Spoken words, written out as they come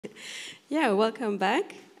Yeah, welcome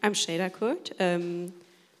back. I'm Ricaurte. I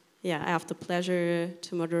have the pleasure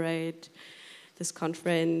to moderate this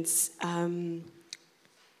conference. And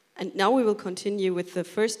now we will continue with the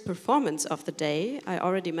first performance of the day. I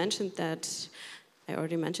already mentioned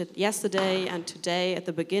yesterday and today at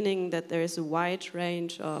the beginning that there is a wide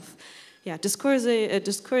range of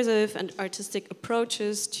discursive and artistic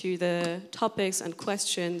approaches to the topics and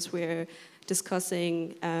questions we're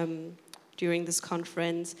discussing during this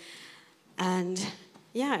conference. And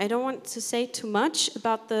yeah, I don't want to say too much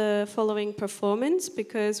about the following performance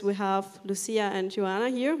because we have Lucía and Joana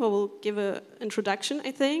here who will give an introduction,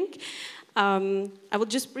 I think. I will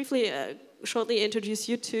just briefly, shortly introduce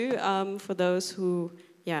you two for those who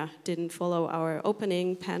didn't follow our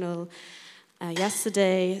opening panel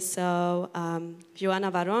yesterday. So Joana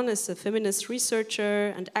Varon is a feminist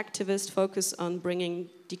researcher and activist focused on bringing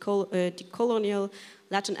decolonial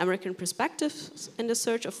Latin American perspectives in the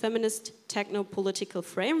search of feminist techno-political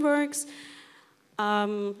frameworks,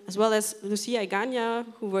 as well as Lucía Egaña,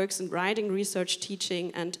 who works in writing, research,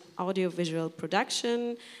 teaching, and audiovisual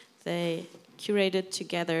production. They curated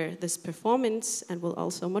together this performance and will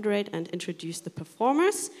also moderate and introduce the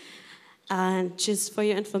performers. And just for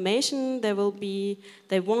your information, there won't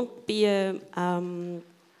be a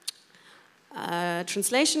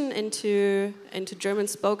translation into German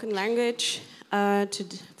spoken language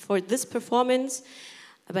for this performance,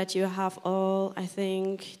 but you have all, I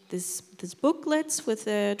think, these booklets with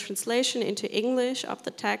the translation into English of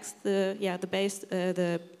the text.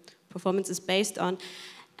 The performance is based on,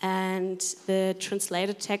 and the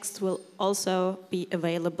translated text will also be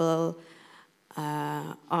available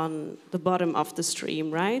on the bottom of the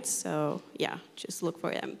stream, right? So yeah, just look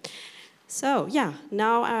for them. So yeah,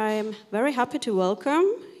 now I'm very happy to welcome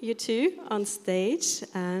you two on stage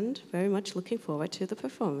and very much looking forward to the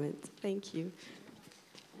performance. Thank you.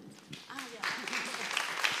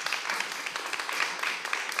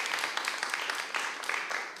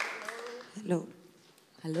 Hello.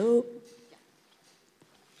 Hello.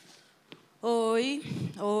 Hoy,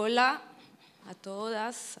 hola a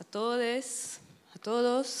todas, a todes, a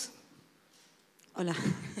todos. Hola.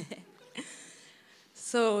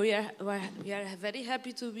 So we are very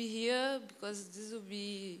happy to be here because this will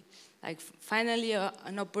be like finally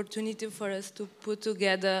an opportunity for us to put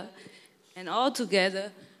together and all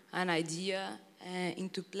together an idea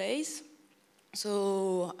into place.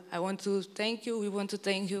 So I want to thank you. We want to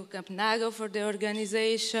thank you, Camp Nago, for the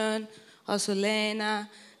organization, also Lena,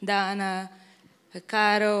 Dana,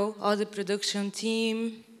 Caro, all the production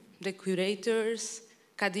team, the curators,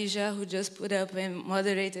 Khadija, who just put up and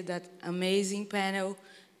moderated that amazing panel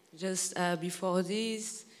just before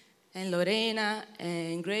this, and Lorena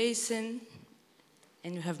and Grayson,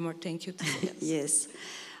 and you have more thank you to say. Yes,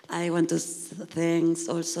 I want to thank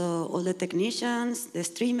also all the technicians, the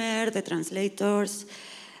streamer, the translators,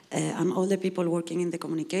 and all the people working in the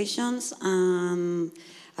communications,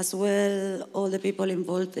 as well all the people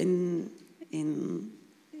involved in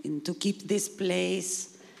to keep this place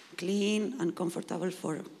clean and comfortable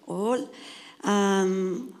for all.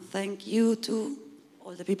 Thank you to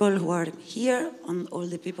all the people who are here and all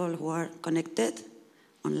the people who are connected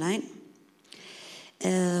online.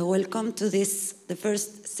 Welcome to the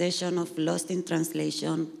first session of Lost in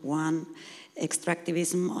Translation 1,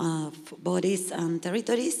 Extractivism of Bodies and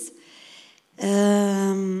Territories.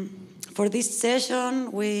 For this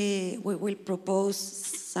session, we will propose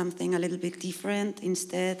something a little bit different.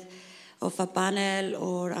 Instead of a panel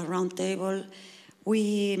or a round table,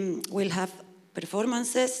 we will have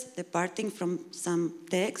performances departing from some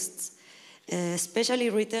texts, especially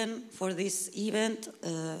written for this event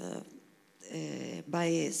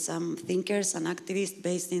by some thinkers and activists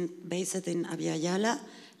based in Abya Yala,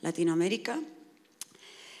 Latinoamerica,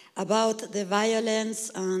 about the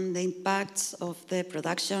violence and the impacts of the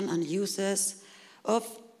production and uses of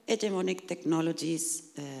hegemonic technologies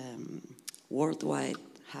worldwide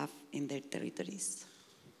have in their territories.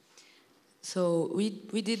 So we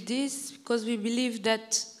did this because we believe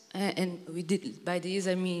that, and we did by this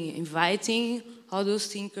I mean inviting all those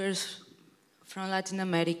thinkers from Latin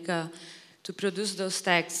America to produce those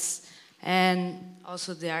texts, and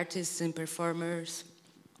also the artists and performers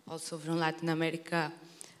also from Latin America,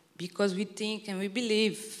 because we think and we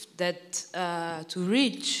believe that to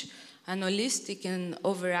reach an holistic and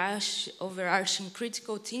overarching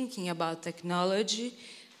critical thinking about technology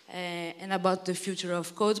and about the future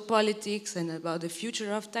of code politics and about the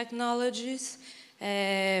future of technologies,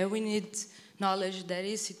 we need knowledge that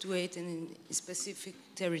is situated in specific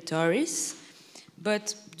territories.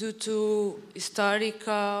 But due to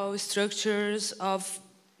historical structures of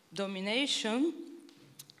domination,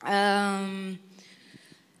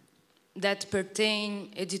 that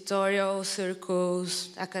pertain editorial circles,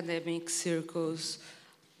 academic circles.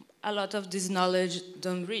 A lot of this knowledge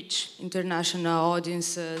don't reach international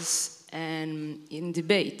audiences and in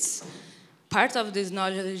debates. Part of this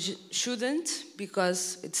knowledge shouldn't,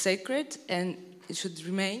 because it's sacred and it should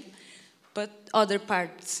remain, but other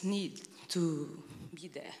parts need to be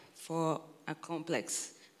there for a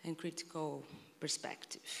complex and critical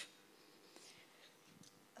perspective.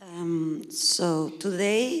 So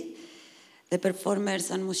today, the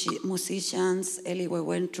performers and musicians Eli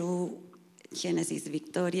Wewentxu, Génesis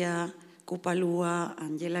Victoria, Kupalua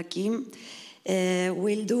and Yela Quim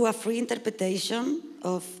will do a free interpretation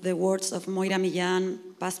of the words of Moira Millan,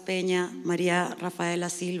 Paz Peña, Mariah, Rafaela,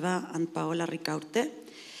 Silva and Paola Ricaurte.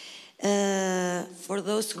 For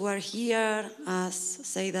those who are here, as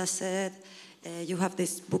Seida said, you have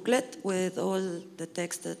this booklet with all the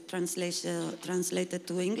text translated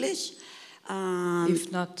to English.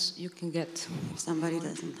 If not, you can get. Somebody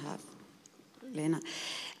doesn't have. Lena.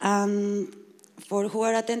 And for who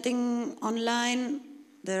are attending online,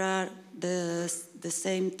 there are the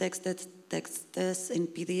same texts in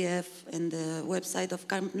PDF in the website of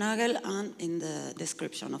Kampnagel and in the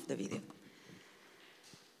description of the video.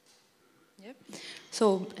 Yep.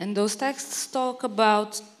 So, and those texts talk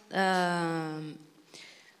about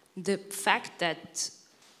the fact that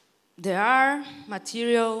there are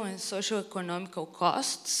material and socio-economical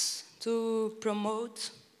costs to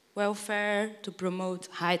promote welfare, to promote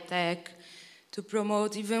high-tech, to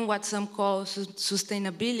promote even what some call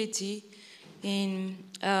sustainability in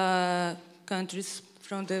countries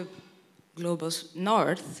from the global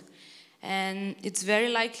north. And it's very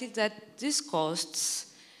likely that these costs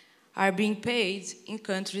are being paid in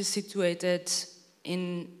countries situated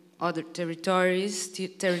in other territories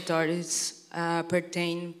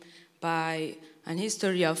pertain by an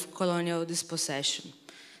history of colonial dispossession.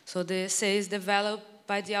 So the essays developed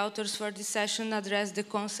by the authors for this session address the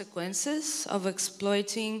consequences of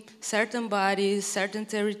exploiting certain bodies, certain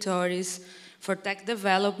territories for tech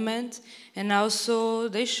development, and also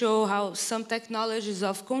they show how some technologies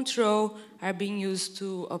of control are being used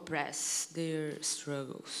to oppress their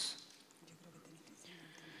struggles.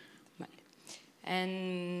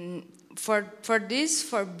 And for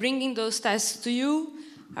bringing those texts to you,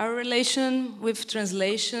 our relation with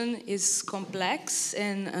translation is complex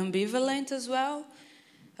and ambivalent as well,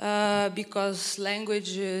 because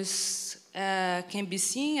languages can be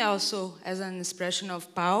seen also as an expression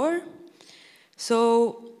of power.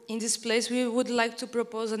 So in this place, we would like to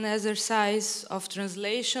propose an exercise of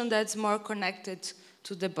translation that's more connected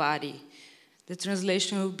to the body. The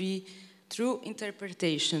translation will be through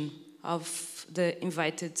interpretation of the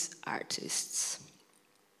invited artists.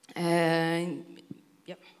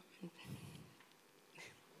 Yep.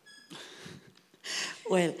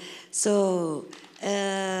 Well, so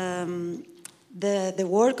the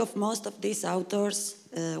work of most of these authors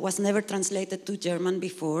was never translated to German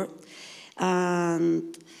before,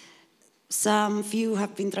 and some few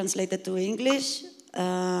have been translated to English,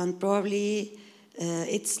 and probably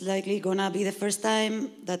it's likely gonna be the first time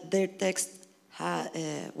that their text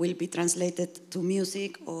will be translated to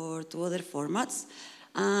music or to other formats.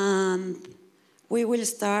 And we will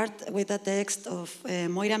start with a text of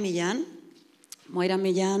Moira Millan. Moira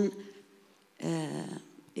Millan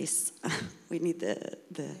is, we need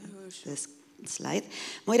the slide.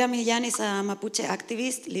 Moira Millan is a Mapuche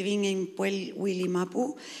activist living in Puel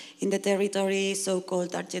Mapu in the territory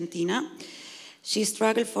so-called Argentina. She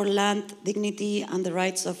struggled for land, dignity, and the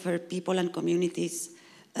rights of her people and communities.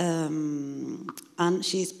 And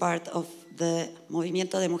she is part of the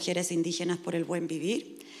Movimiento de Mujeres Indígenas por el Buen Vivir,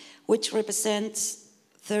 which represents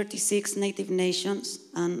 36 native nations,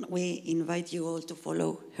 and we invite you all to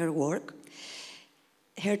follow her work.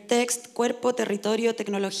 Her text, Cuerpo, Territorio,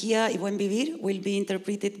 Tecnología y Buen Vivir, will be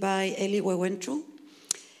interpreted by Eli Wewentxu.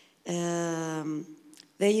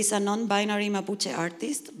 There is a non-binary Mapuche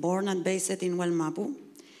artist born and based in Hualmapu.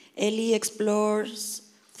 Eli explores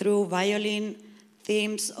through violin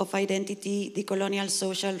themes of identity, decolonial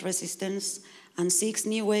social resistance, and seeks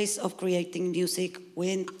new ways of creating music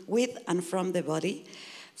with and from the body,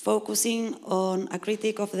 focusing on a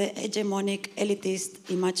critique of the hegemonic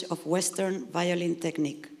elitist image of Western violin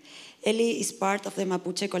technique. Eli is part of the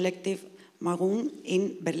Mapuche collective Magun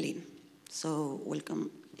in Berlin. So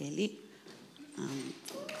welcome, Eli.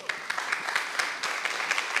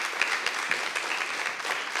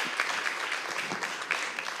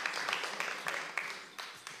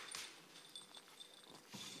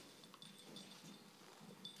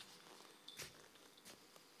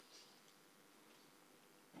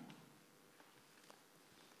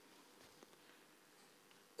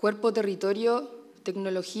 Cuerpo, territorio,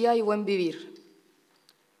 tecnología y buen vivir.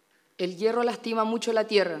 El hierro lastima mucho la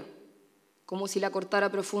tierra, como si la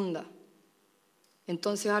cortara profunda.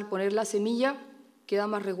 Entonces, al poner la semilla, queda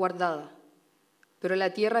más resguardada, pero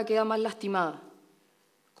la tierra queda más lastimada.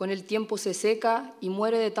 Con el tiempo se seca y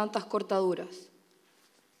muere de tantas cortaduras.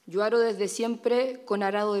 Yo aro desde siempre con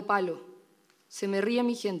arado de palo. Se me ríe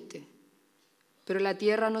mi gente, pero la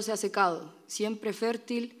tierra no se ha secado. Siempre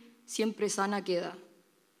fértil, siempre sana queda.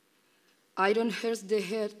 Iron hurts the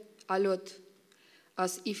head a lot,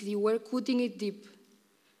 as if they were cutting it deep.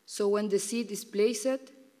 So when the seed is placed,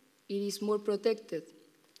 it is more protected,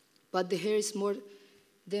 but the hair is more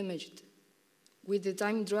damaged. With the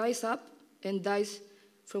time dries up and dies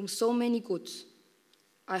from so many cuts.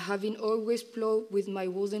 I have been always plowed with my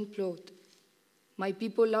wooden plow. My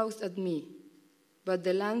people laughed at me, but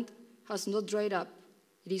the land has not dried up.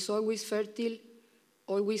 It is always fertile,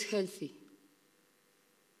 always healthy.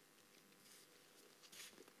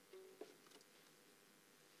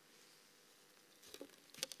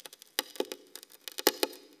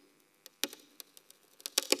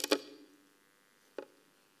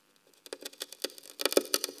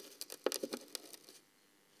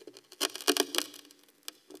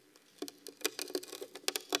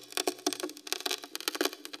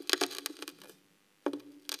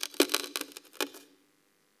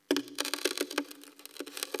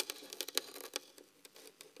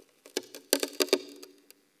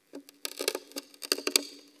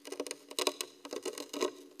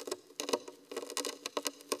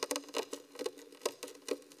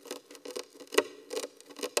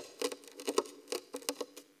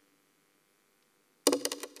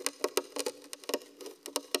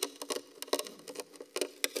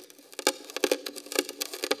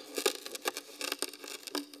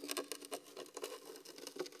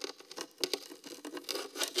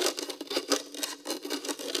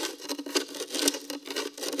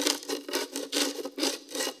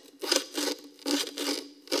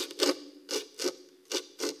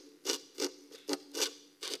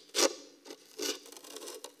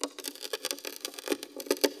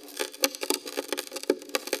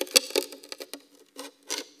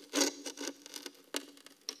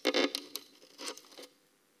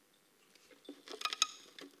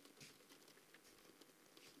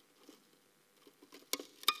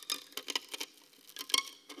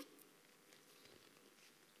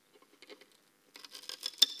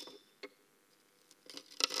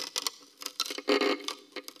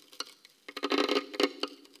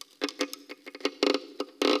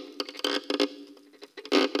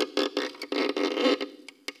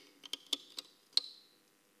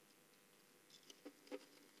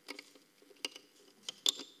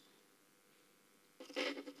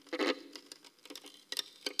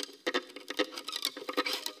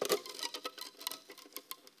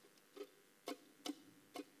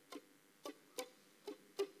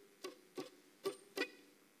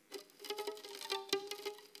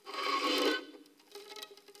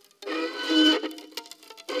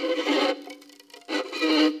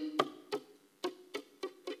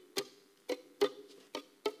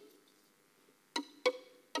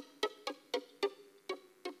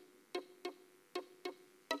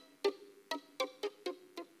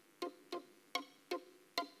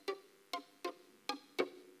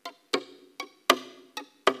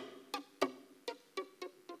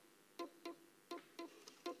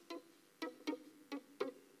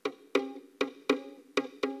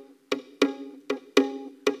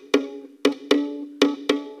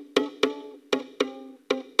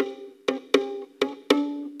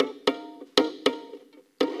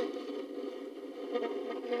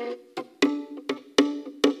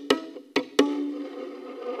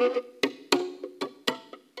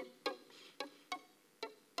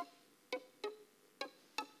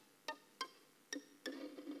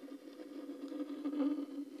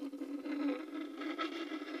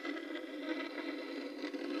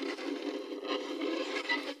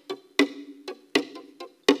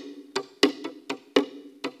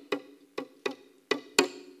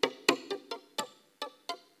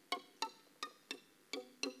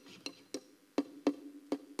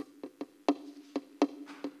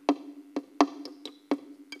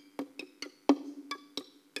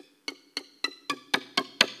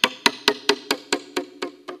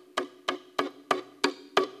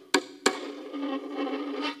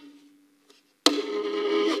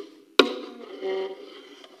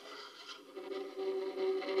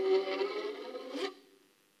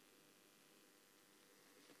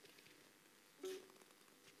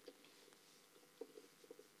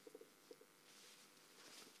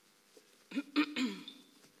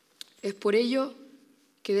 Es por ello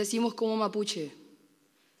que decimos como mapuche,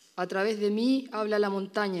 A través de mí habla la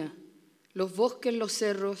montaña, los bosques, los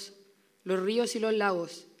cerros, los ríos y los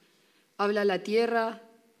lagos. Habla la tierra,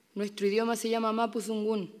 nuestro idioma se llama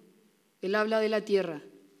Mapuzungún, el habla de la tierra.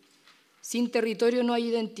 Sin territorio no hay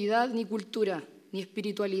identidad, ni cultura, ni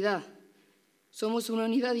espiritualidad. Somos una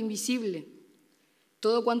unidad invisible.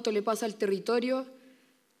 Todo cuanto le pasa al territorio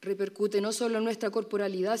repercute no solo en nuestra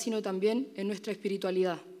corporalidad, sino también en nuestra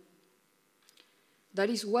espiritualidad. That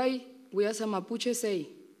is why we as a Mapuche say,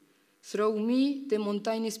 through me the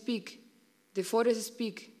mountains speak, the forests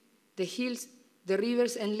speak, the hills, the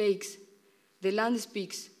rivers and lakes, the land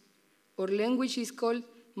speaks. Our language is called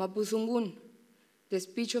Mapuzungún, the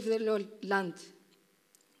speech of the land.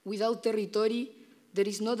 Without territory, there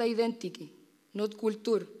is not identity, not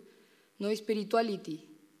culture, no spirituality.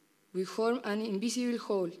 We form an invisible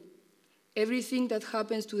whole. Everything that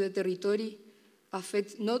happens to the territory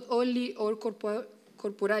affects not only our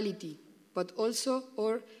corporality, but also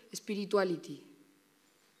our spirituality.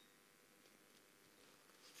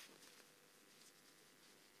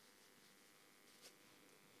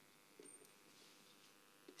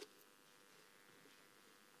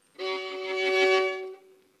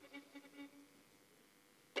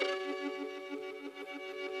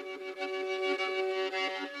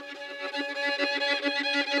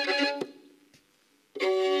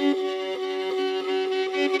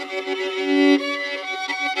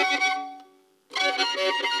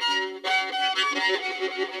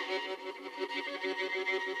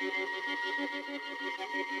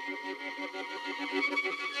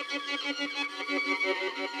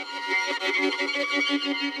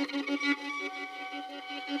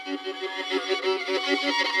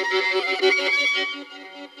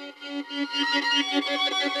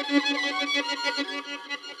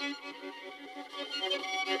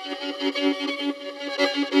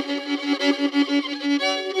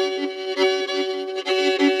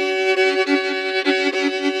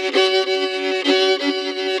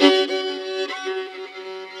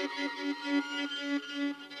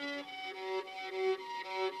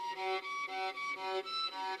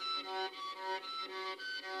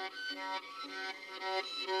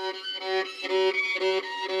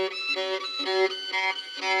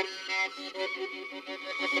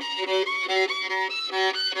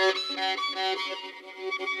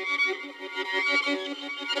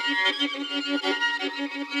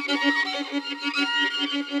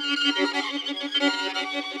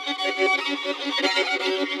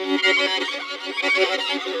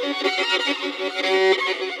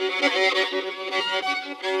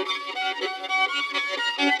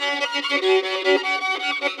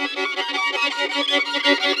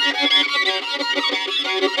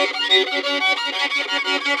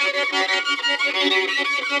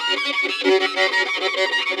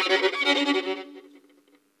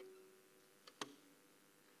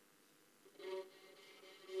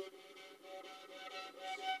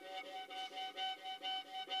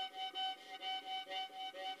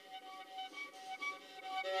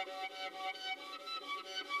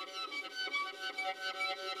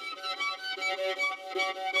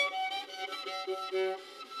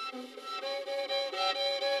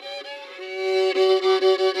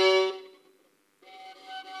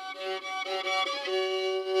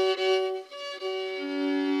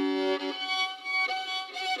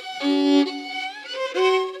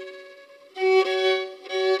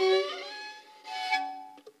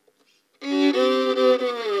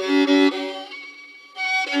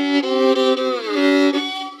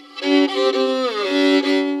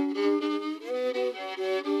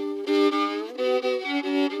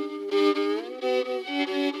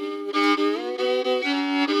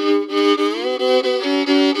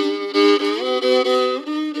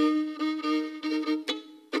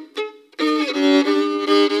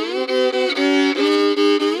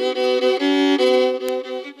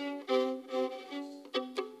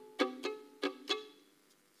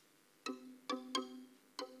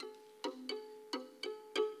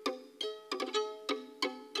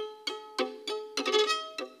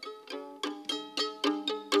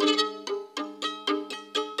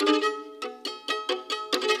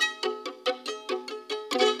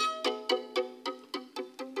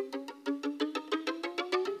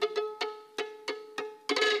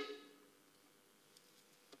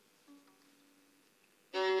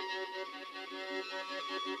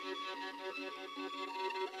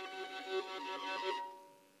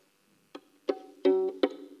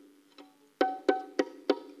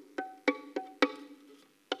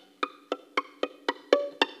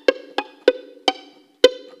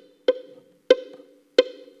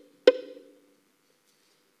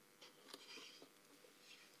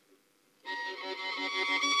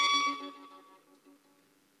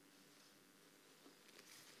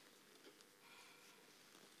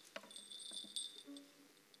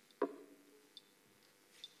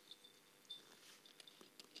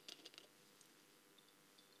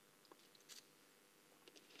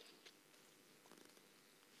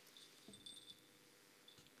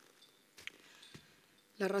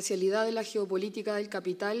 La racialidad de la geopolítica del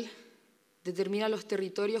capital determina los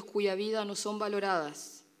territorios cuya vida no son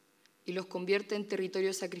valoradas y los convierte en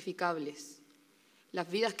territorios sacrificables,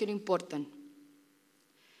 las vidas que no importan.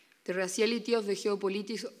 The raciality of the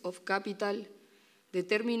geopolitics of capital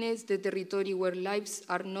determines the territory where lives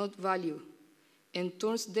are not valued and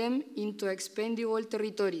turns them into expendable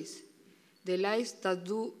territories, the lives that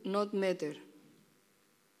do not matter.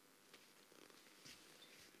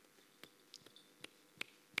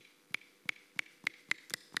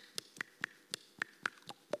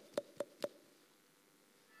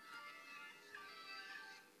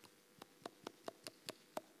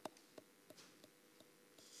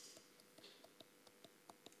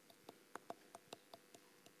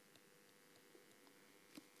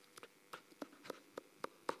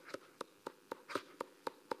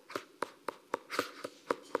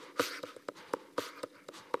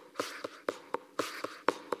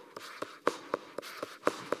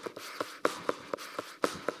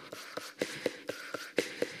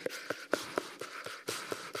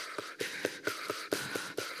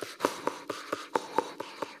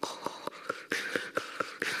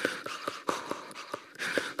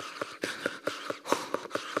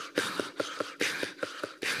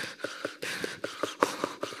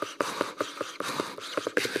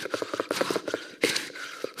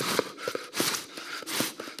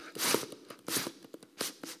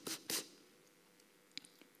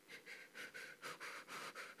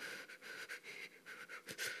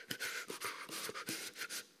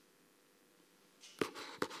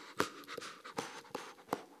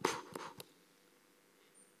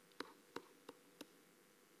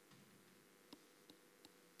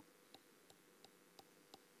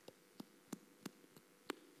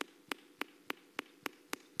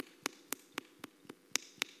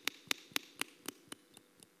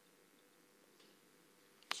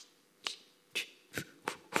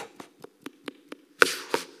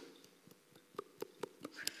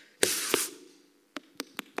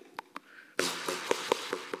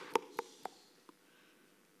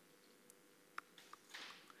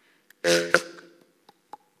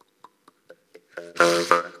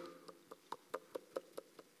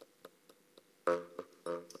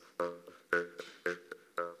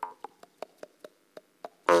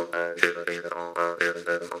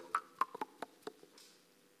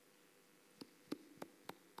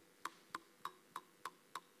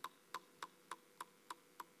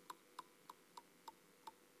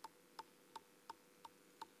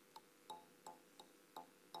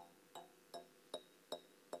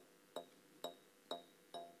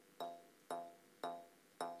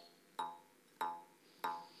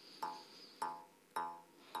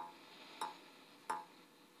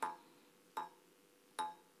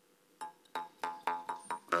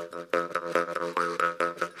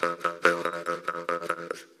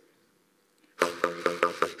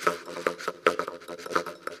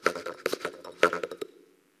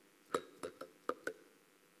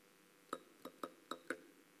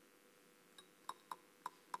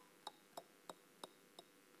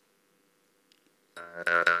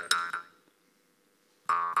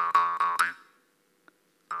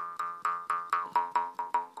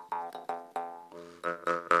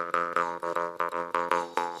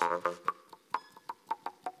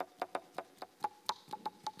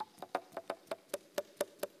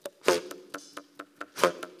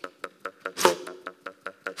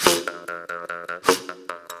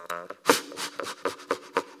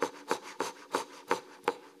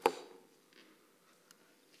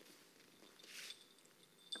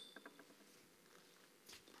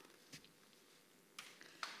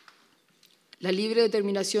 La libre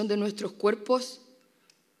determinación de nuestros cuerpos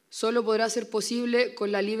solo podrá ser posible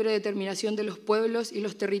con la libre determinación de los pueblos y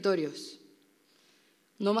los territorios.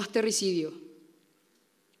 No más terricidio.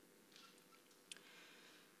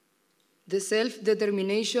 The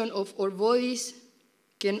self-determination of our bodies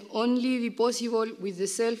can only be possible with the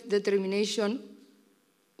self-determination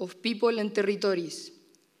of people and territories.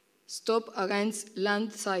 Stop against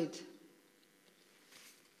land side.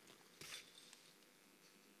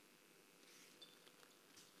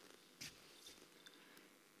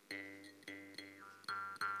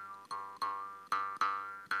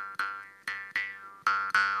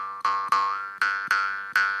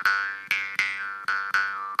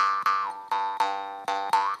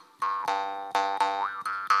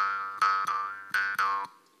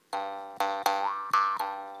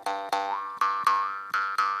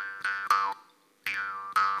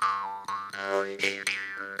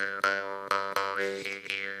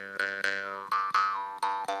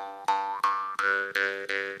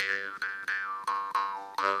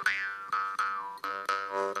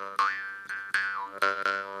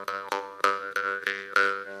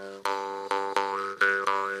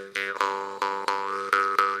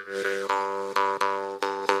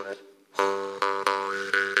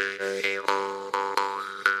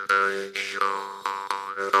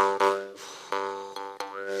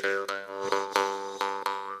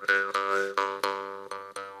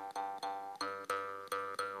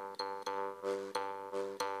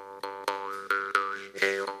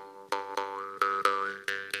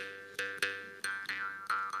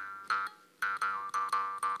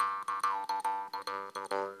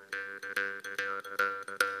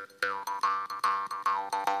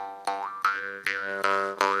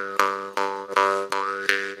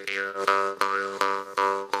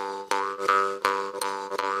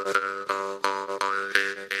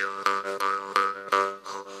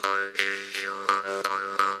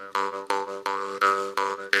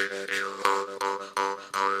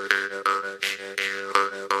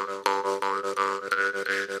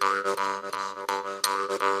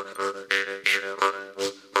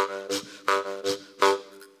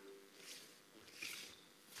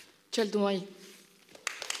 Chaltumay.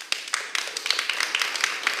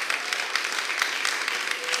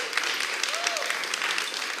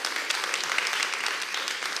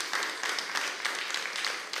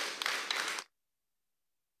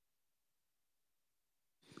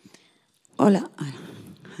 Hola.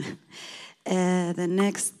 The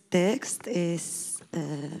next text is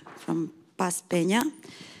from Paz Peña.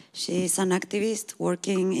 She is an activist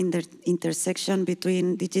working in the intersection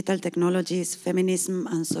between digital technologies, feminism,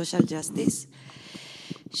 and social justice.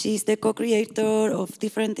 She is the co-creator of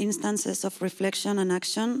different instances of reflection and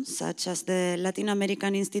action, such as the Latin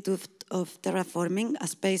American Institute of Terraforming, a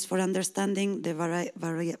space for understanding the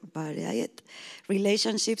varied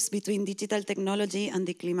relationships between digital technology and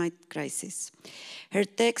the climate crisis. Her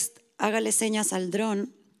text, Hágale señas al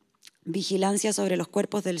dron, Vigilancia sobre los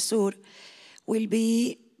cuerpos del sur, will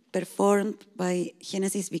be performed by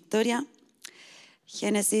Génesis Victoria.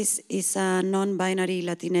 Génesis is a non-binary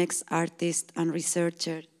Latinx artist and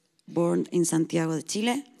researcher born in Santiago de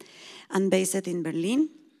Chile and based in Berlin.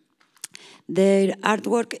 Their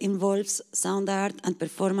artwork involves sound art and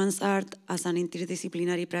performance art as an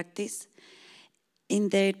interdisciplinary practice. In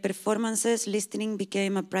their performances, listening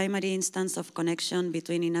became a primary instance of connection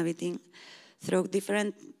between inhabiting. Through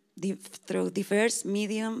diverse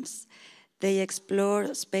mediums, they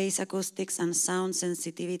explore space acoustics and sound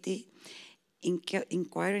sensitivity,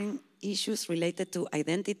 inquiring issues related to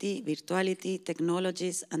identity, virtuality,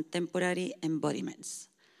 technologies, and temporary embodiments.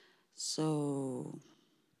 So,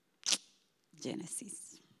 Genesis.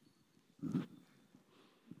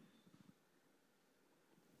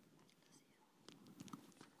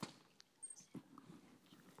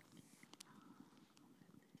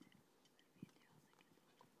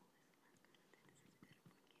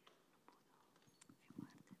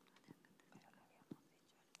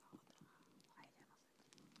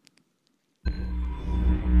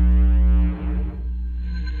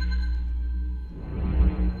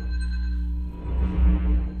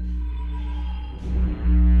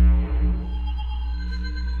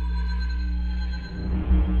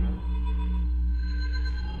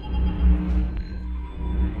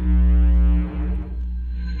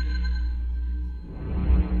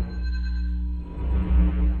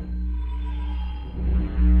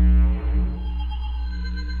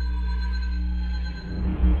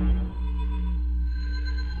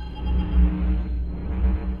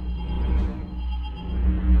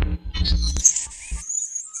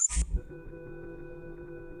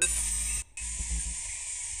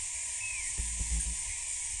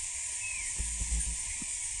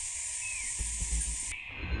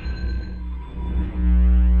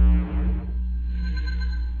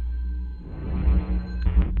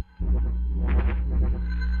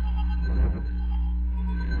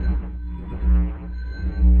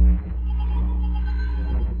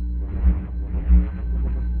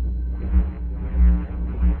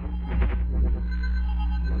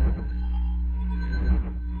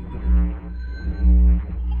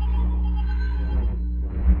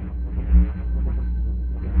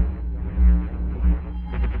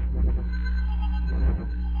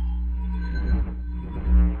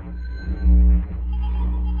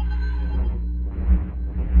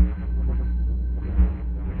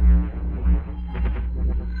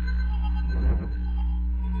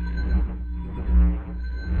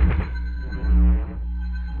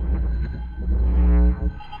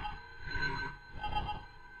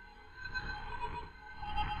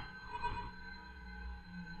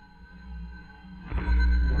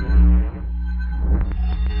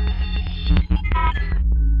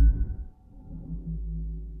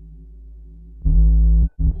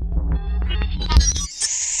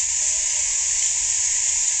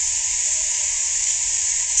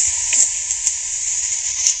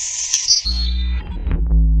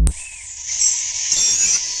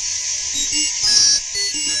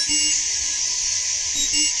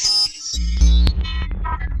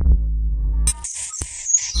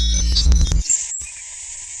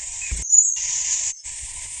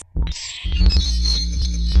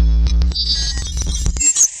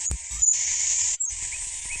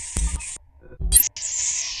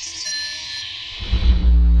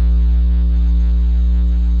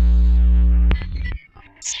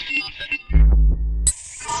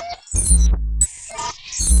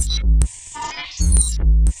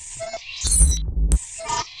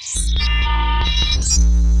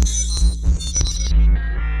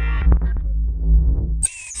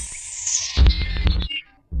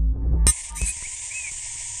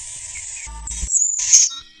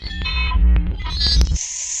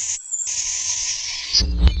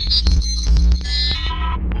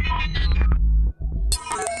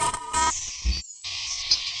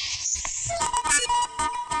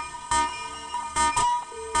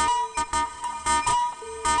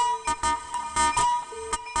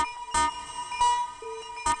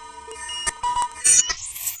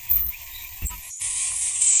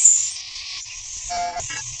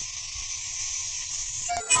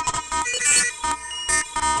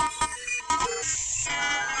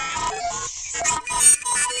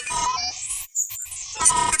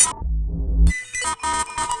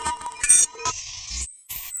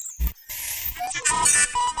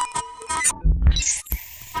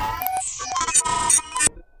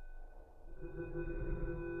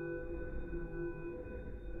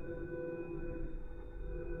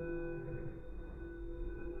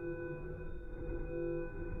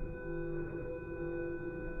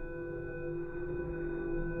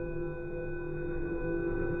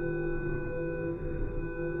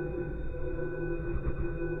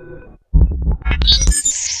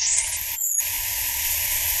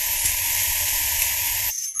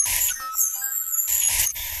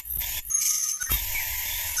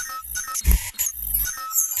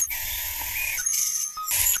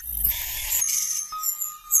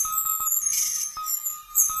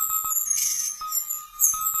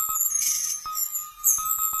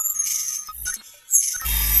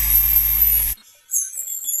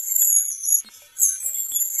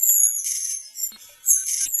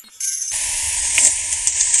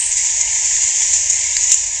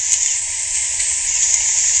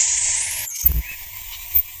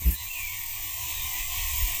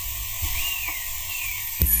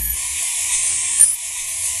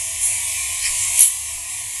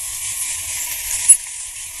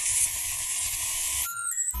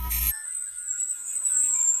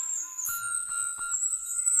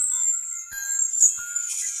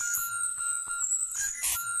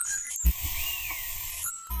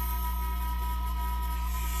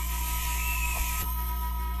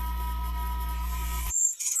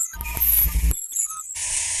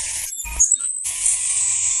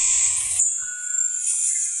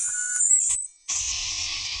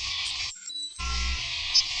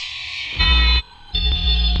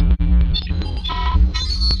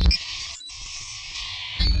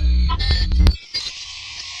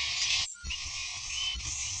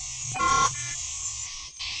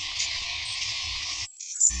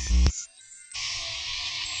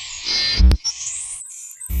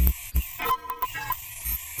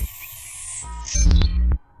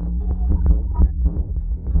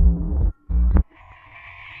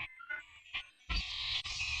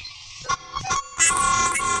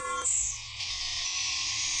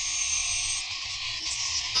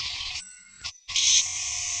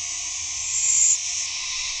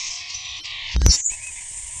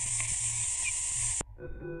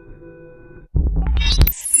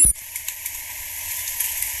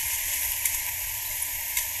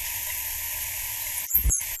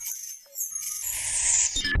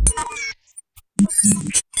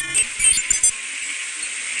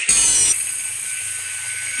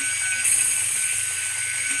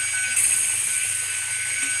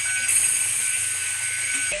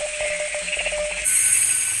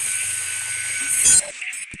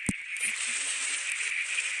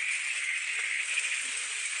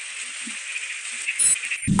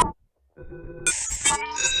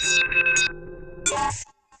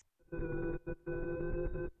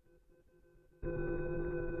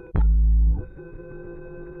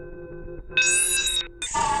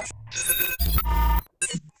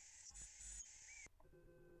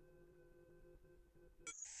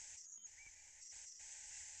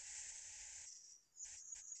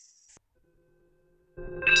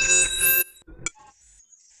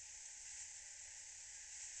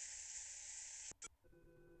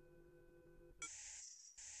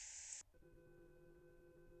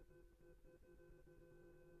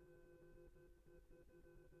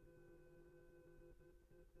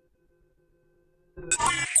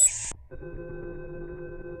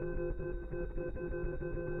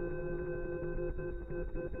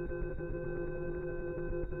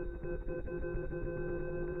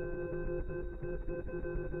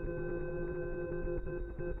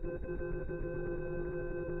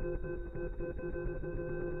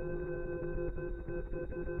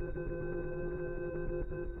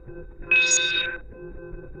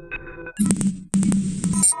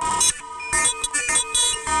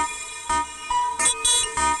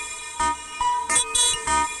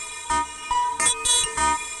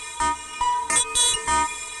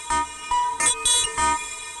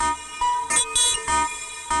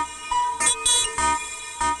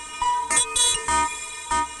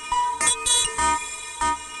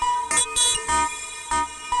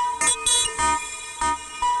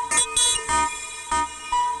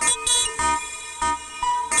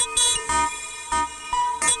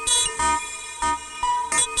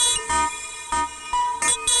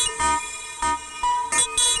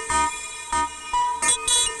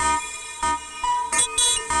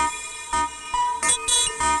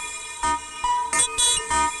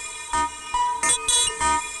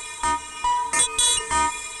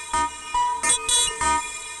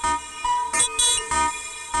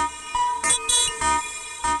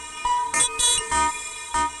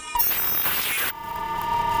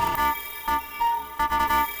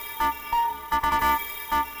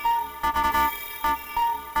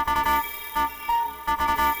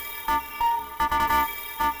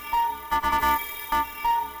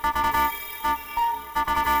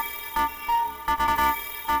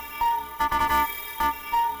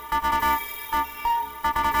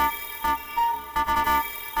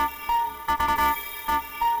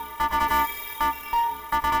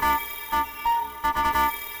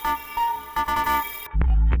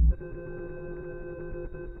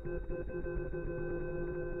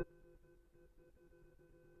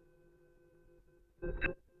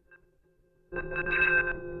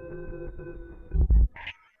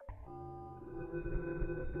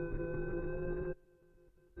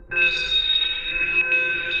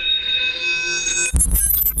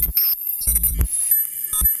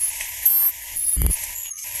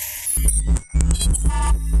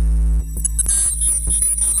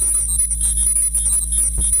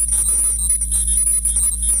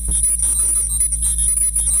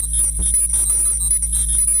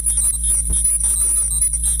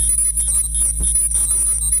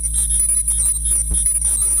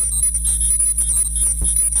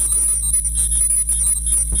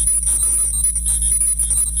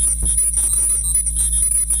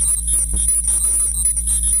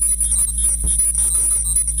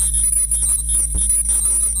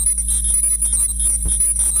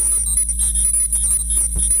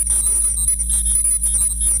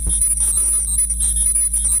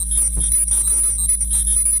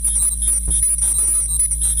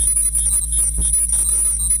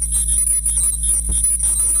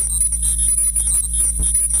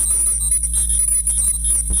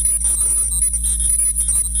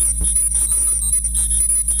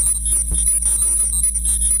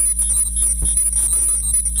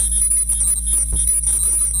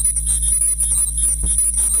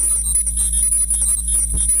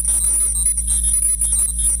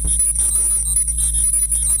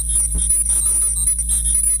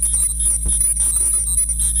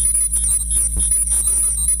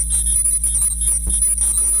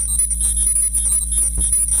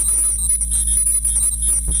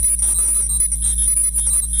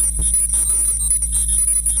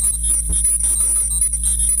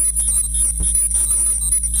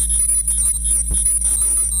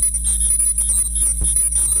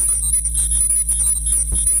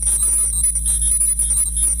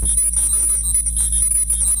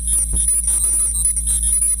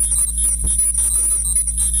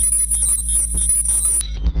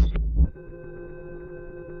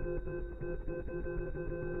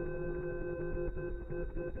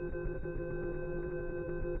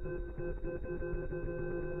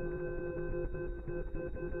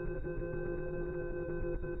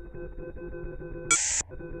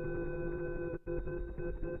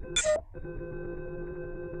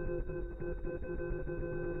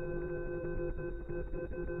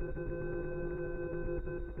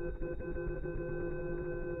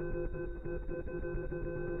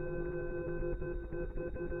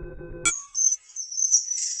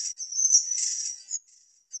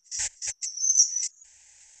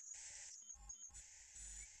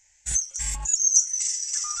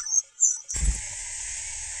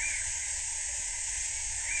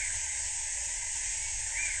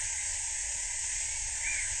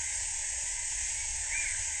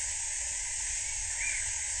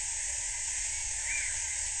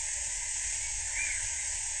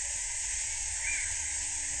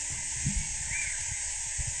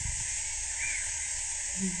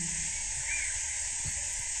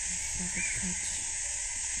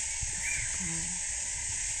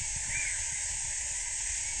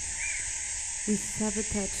 We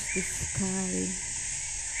sabotage the sky.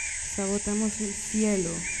 Sabotamos el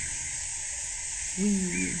cielo. We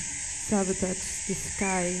sabotage the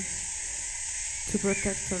sky to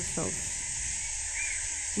protect ourselves.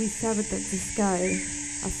 We sabotage the sky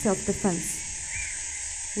as self-defense.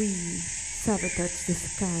 We sabotage the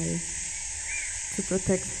sky to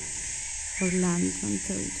protect our land and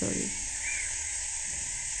territory.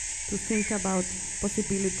 To think about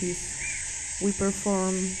possibilities, we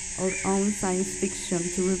perform our own science fiction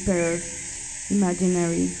to repair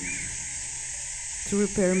imaginary, to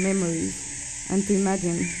repair memories, and to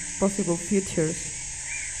imagine possible futures.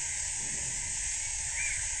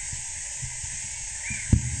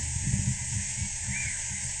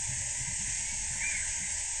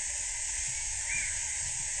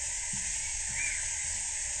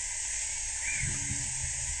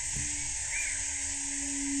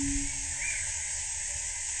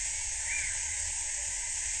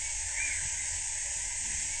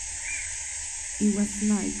 It was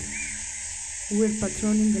night. We were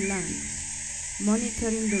patrolling the land,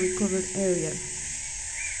 monitoring the recovered area.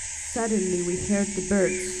 Suddenly we heard the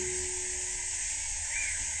birds.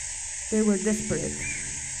 They were desperate,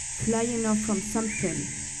 flying off from something,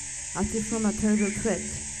 as if from a terrible threat.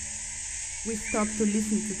 We stopped to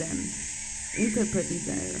listen to them, interpreting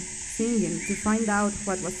their singing to find out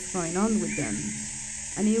what was going on with them,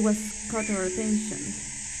 and it was caught our attention.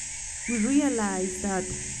 We realized that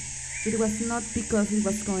it was not because it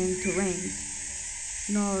was going to rain,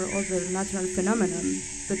 nor other natural phenomenon,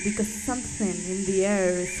 but because something in the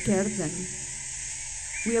air scared them.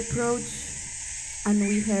 We approached and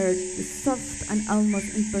we heard the soft and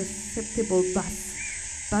almost imperceptible buzz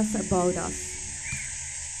above us.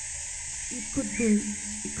 It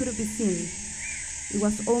could be seen. It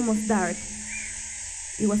was almost dark.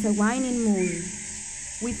 It was a waning moon.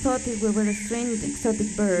 We thought we were a strange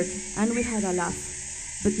exotic bird, and we had a laugh.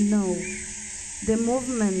 But no, the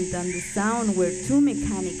movement and the sound were too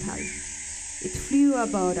mechanical. It flew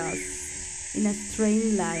about us in a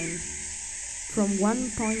straight line, from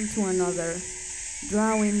one point to another,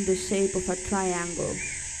 drawing the shape of a triangle,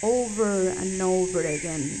 over and over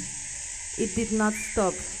again. It did not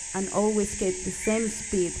stop and always kept the same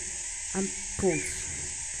speed and pulse.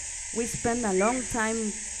 We spent a long time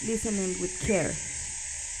listening with care.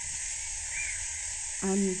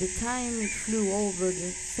 And the time it flew over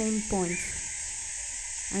the same point,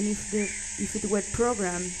 and if it were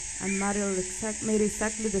programmed and made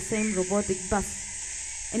exactly the same robotic buzz,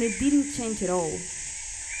 and it didn't change at all.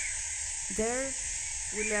 There,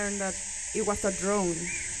 we learned that it was a drone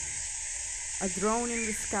in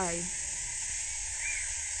the sky.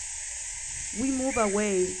 We move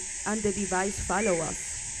away, and the device follow us.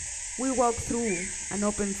 We walk through an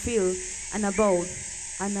open field, and about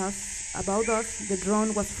us, the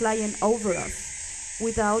drone was flying over us,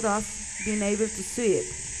 without us being able to see it,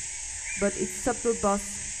 but its subtle buzz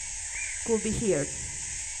could be heard.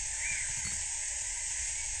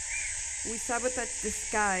 We sabotage the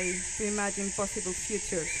sky to imagine possible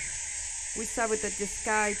futures. We sabotage the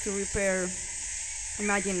sky to repair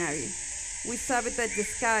imaginary. We sabotage the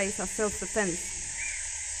sky as a self-defense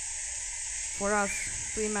for us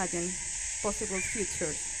to imagine possible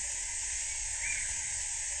futures.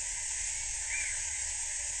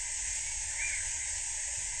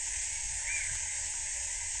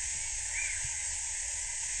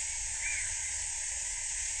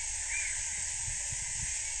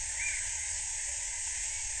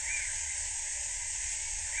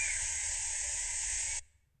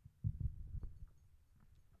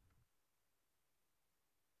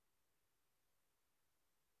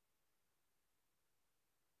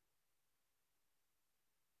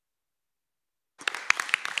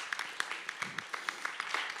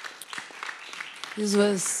 This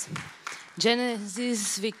was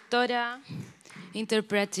Génesis Victoria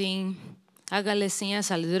interpreting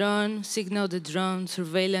Agalecinhas al Drone, Signal the Drone,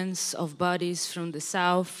 Surveillance of Bodies from the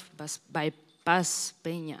South by Paz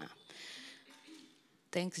Peña.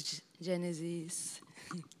 Thanks, Génesis.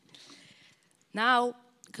 Now,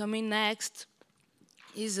 coming next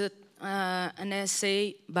is an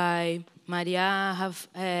essay by Mariah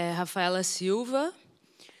Rafaela Silva.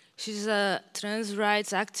 She's a trans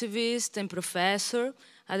rights activist and professor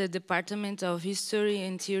at the Department of History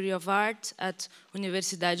and Theory of Art at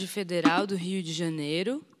Universidade Federal do Rio de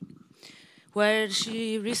Janeiro, where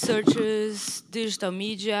she researches digital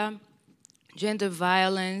media, gender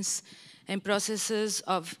violence, and processes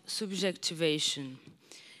of subjectivation.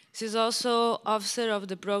 She's also officer of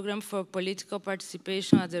the Program for Political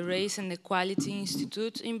Participation at the Race and Equality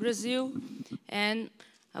Institute in Brazil, and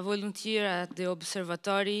a volunteer at the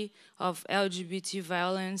Observatory of LGBT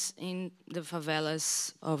Violence in the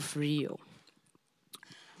Favelas of Rio.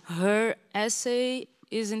 Her essay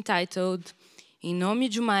is entitled Em Nome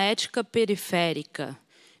de uma Ética Periférica,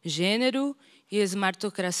 Gênero e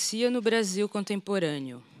Esmartocracia no Brasil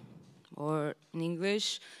Contemporâneo, or in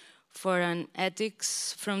English, For an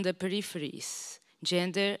Ethics from the Peripheries,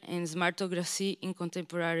 Gender and Smartocracy in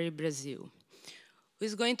Contemporary Brazil. Who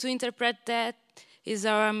is going to interpret that is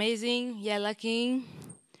our amazing Yela Quim.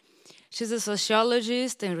 She's a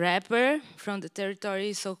sociologist and rapper from the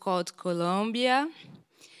territory so-called Colombia.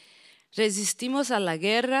 Resistimos a la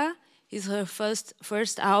Guerra is her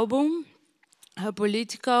first album. Her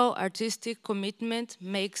political, artistic commitment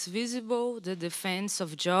makes visible the defense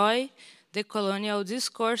of joy, the colonial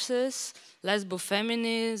discourses,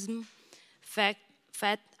 lesbofeminism, fat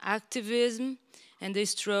activism, and the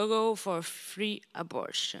struggle for free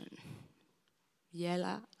abortion.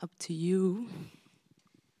 Yela, up to you.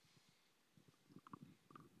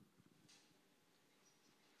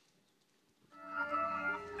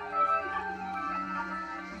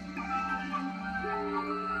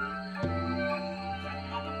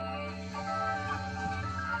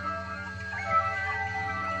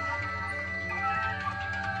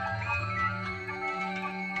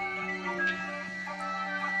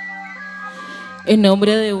 En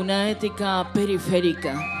nombre de una ética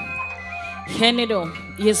periférica, género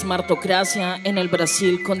y esmartocracia en el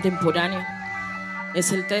Brasil contemporáneo,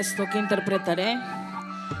 es el texto que interpretaré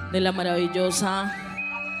de la maravillosa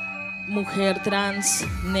mujer trans,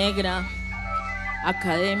 negra,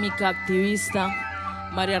 académica, activista,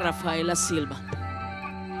 María Rafaela Silva.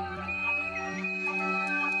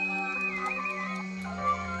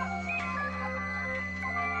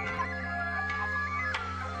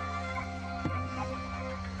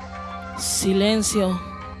 Silencio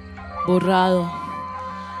borrado,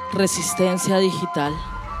 resistencia digital.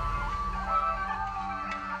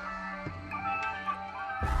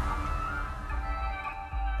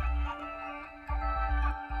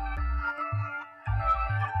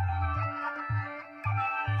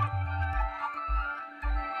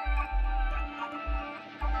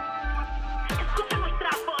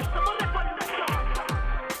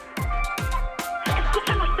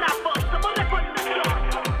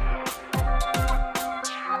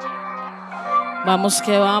 Vamos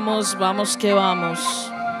que vamos, vamos que vamos.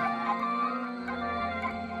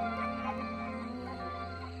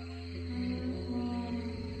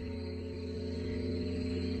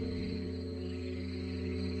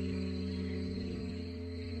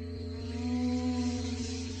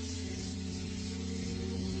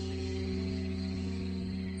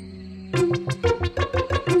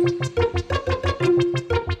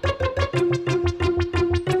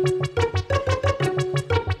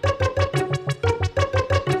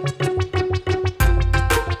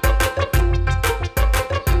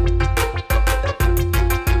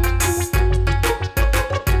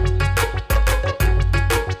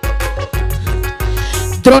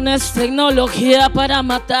 Drones, tecnología para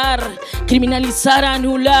matar, criminalizar,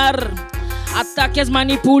 anular, ataques,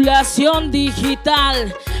 manipulación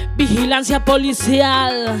digital, vigilancia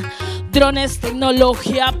policial. Drones,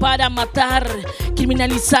 tecnología para matar,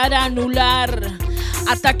 criminalizar, anular,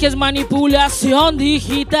 ataques, manipulación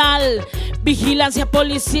digital, vigilancia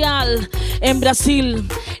policial. En Brasil,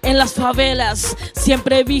 en las favelas,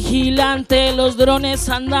 siempre vigilante, los drones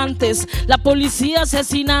andantes, la policía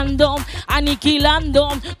asesinando, aniquilando,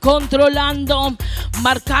 controlando,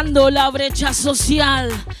 marcando la brecha social,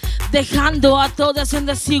 dejando a todos en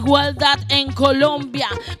desigualdad. En Colombia,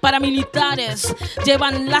 paramilitares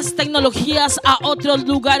llevan las tecnologías a otros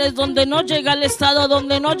lugares donde no llega el Estado,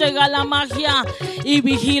 donde no llega la magia, y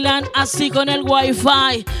vigilan así con el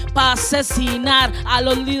wifi para asesinar a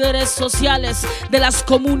los líderes sociales de las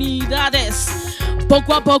comunidades.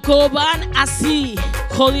 Poco a poco van así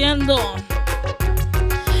jodiendo.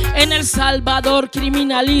 En El Salvador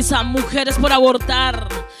criminalizan mujeres por abortar,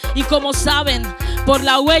 y como saben, por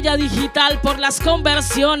la huella digital, por las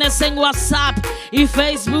conversiones en WhatsApp y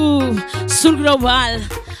Facebook. Sur Global,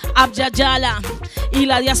 Abya Yala y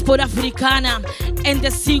la diáspora africana en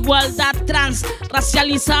desigualdad,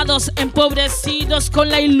 transracializados, empobrecidos, con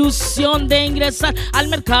la ilusión de ingresar al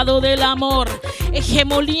mercado del amor.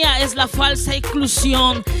 Hegemonía es la falsa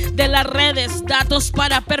inclusión de las redes, datos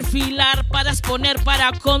para perfilar, para exponer,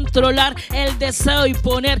 para controlar el deseo y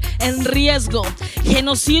poner en riesgo.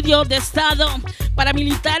 Genocidio de Estado,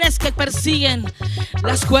 paramilitares que persiguen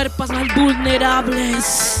las cuerpos más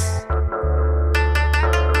vulnerables.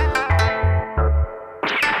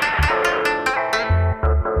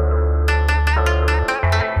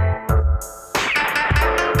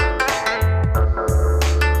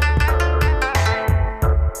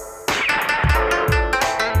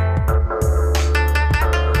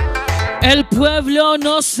 El pueblo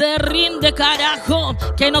no se rinde, carajo,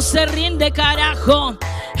 que no se rinde, carajo.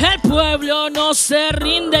 El pueblo no se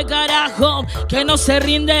rinde, carajo, que no se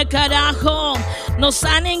rinde, carajo. Nos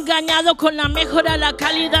han engañado con la mejora, la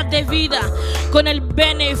calidad de vida, con el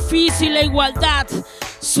beneficio y la igualdad,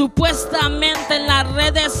 supuestamente en las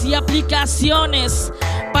redes y aplicaciones,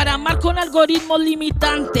 para amar con algoritmos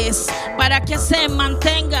limitantes, para que se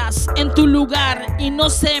mantengas en tu lugar y no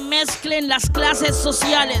se mezclen las clases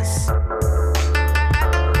sociales.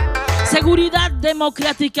 Seguridad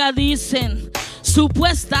democrática, dicen,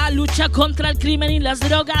 supuesta lucha contra el crimen y las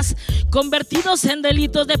drogas, convertidos en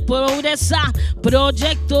delitos de pobreza,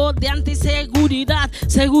 proyecto de antiseguridad.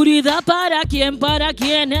 Seguridad para quién, para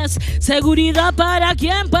quiénes, seguridad para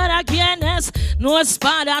quién, para quiénes. No es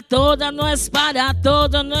para todas, no es para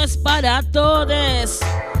todos, no es para todes.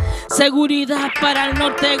 Seguridad para el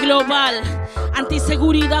norte global,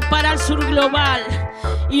 antiseguridad para el sur global,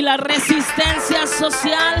 y la resistencia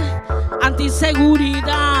social,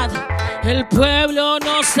 antiseguridad. El pueblo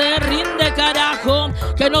no se rinde, carajo,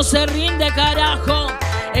 que no se rinde, carajo.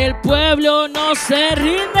 El pueblo no se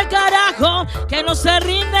rinde, carajo, que no se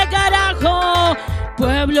rinde, carajo.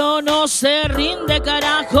 Pueblo no se rinde,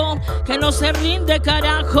 carajo, que no se rinde,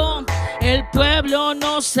 carajo. El pueblo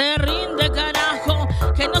no se rinde, carajo,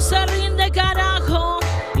 que no se rinde, carajo.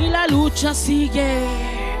 Y la lucha sigue.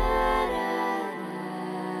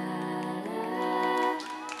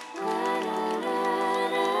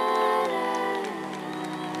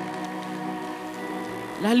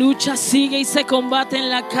 La lucha sigue y se combate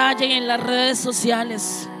en la calle y en las redes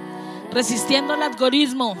sociales, resistiendo el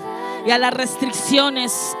algoritmo, y a las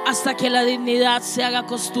restricciones hasta que la dignidad se haga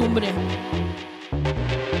costumbre.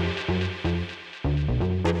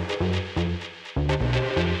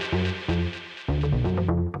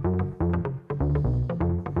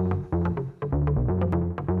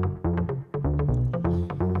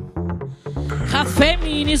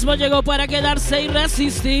 Feminismo llegó para quedarse y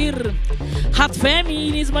resistir.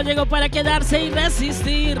 Feminismo llegó para quedarse y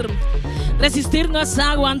resistir. Resistir no es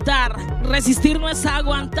aguantar. Resistir no es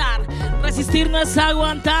aguantar. Resistir no es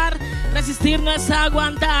aguantar. Resistir no es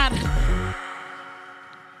aguantar.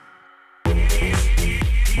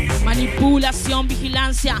 Manipulación,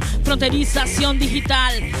 vigilancia, fronterización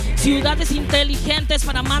digital, ciudades inteligentes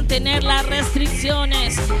para mantener las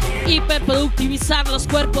restricciones, hiperproductivizar los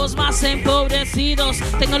cuerpos más empobrecidos,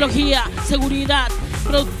 tecnología, seguridad,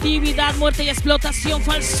 productividad, muerte y explotación,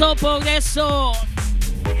 falso progreso.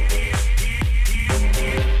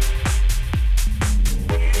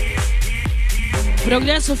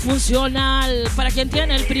 Progreso funcional para quien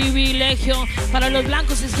tiene el privilegio, para los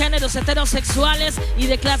blancos cisgéneros heterosexuales y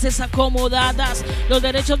de clases acomodadas. Los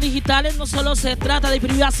derechos digitales no solo se trata de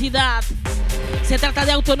privacidad, se trata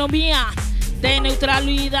de autonomía, de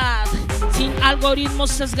neutralidad, sin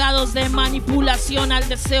algoritmos sesgados de manipulación al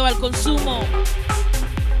deseo, al consumo.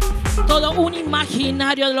 Todo un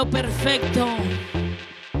imaginario de lo perfecto,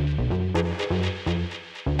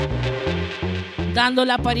 dando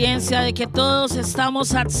la apariencia de que todos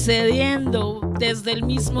estamos accediendo desde el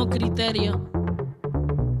mismo criterio.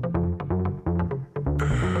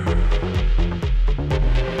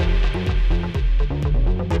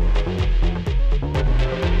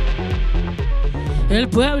 El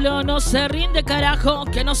pueblo no se rinde, carajo,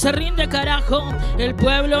 que no se rinde, carajo. El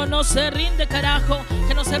pueblo no se rinde, carajo,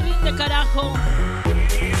 que no se rinde, carajo.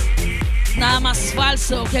 Nada más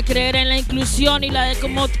falso que creer en la inclusión y la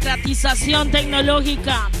democratización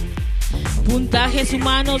tecnológica. Puntajes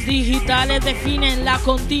humanos digitales definen la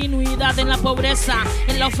continuidad en la pobreza,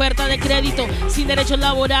 en la oferta de crédito, sin derechos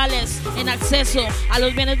laborales, en acceso a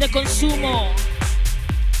los bienes de consumo.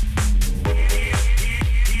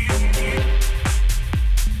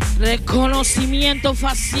 Reconocimiento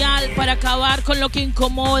facial para acabar con lo que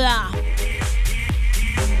incomoda.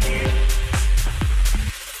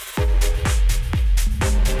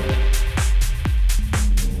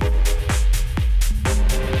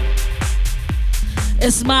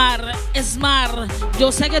 Smart, Smart,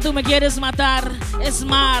 yo sé que tú me quieres matar.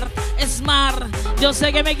 Smart, Smart, yo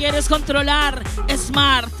sé que me quieres controlar.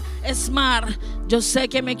 Smart, Smart, yo sé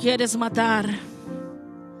que me quieres matar.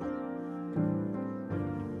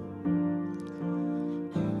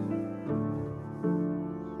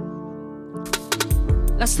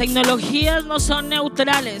 Las tecnologías no son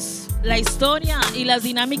neutrales. La historia y las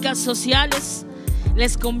dinámicas sociales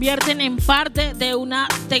les convierten en parte de una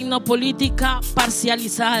tecnopolítica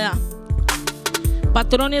parcializada.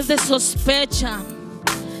 Patrones de sospecha,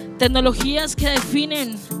 tecnologías que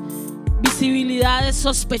definen visibilidades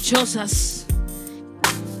sospechosas,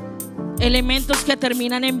 elementos que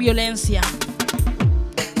terminan en violencia.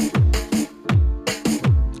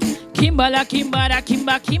 Kimbala, kimbara,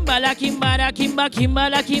 kimba, kimbala, kimbara, kimba,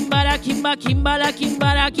 kimbala, kimbara, kimba, kimbala,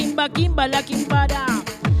 kimbara, kimba, kimbala, kimbara.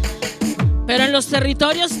 Pero en los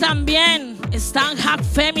territorios también están hack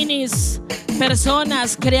feminists,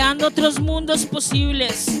 personas creando otros mundos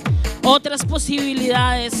posibles, otras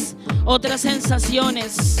posibilidades, otras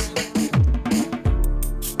sensaciones.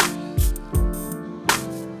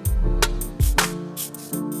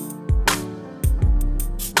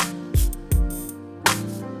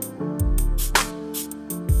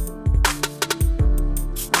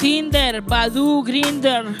 Tinder, Badoo,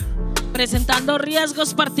 Grindr, presentando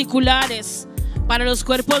riesgos particulares para los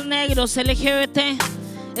cuerpos negros LGBT,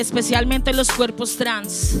 especialmente los cuerpos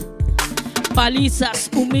trans. Palizas,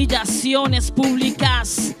 humillaciones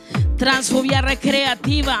públicas, transfobia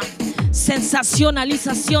recreativa,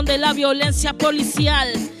 sensacionalización de la violencia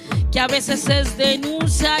policial, que a veces es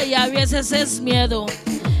denuncia y a veces es miedo.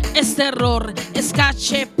 Es terror, es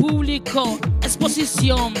caché público,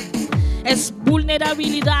 exposición. Es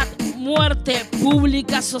vulnerabilidad, muerte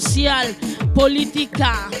pública, social,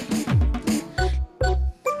 política.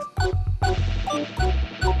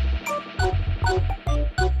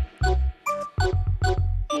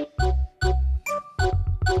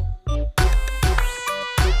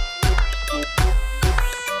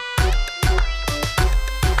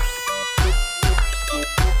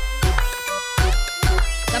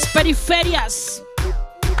 Las periferias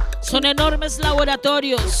son enormes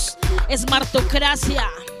laboratorios. Smartocracia.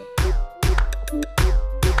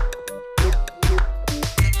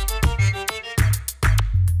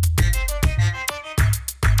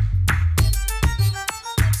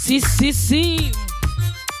 Sí.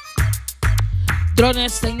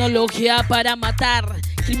 Drones, tecnología para matar,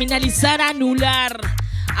 criminalizar, anular,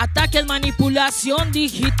 ataques, manipulación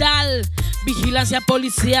digital, vigilancia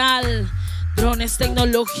policial. Drones,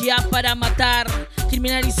 tecnología para matar,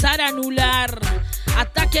 criminalizar, anular,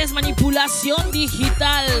 ataques, manipulación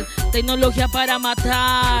digital, tecnología para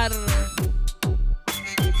matar.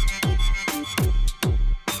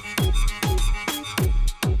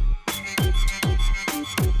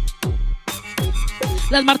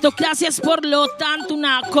 La smartocracia es, por lo tanto, un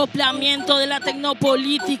acoplamiento de la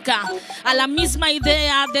tecnopolítica a la misma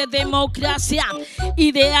idea de democracia,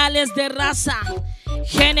 ideales de raza,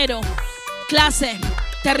 género, clase,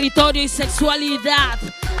 territorio y sexualidad,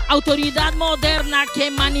 autoridad moderna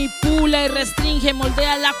que manipula y restringe,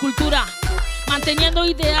 moldea la cultura, manteniendo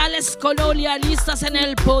ideales colonialistas en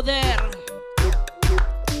el poder.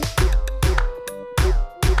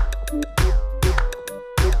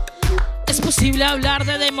 ¿Es posible hablar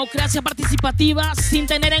de democracia participativa sin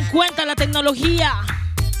tener en cuenta la tecnología?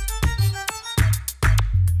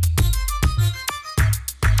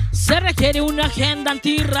 Se requiere una agenda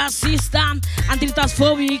antirracista,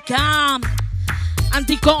 antitransfóbica,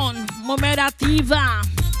 anticonmemorativa,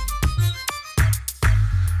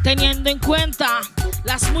 teniendo en cuenta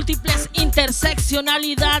las múltiples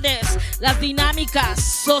interseccionalidades, las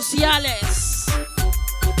dinámicas sociales.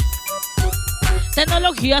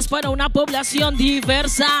 Tecnologías para una población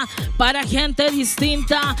diversa, para gente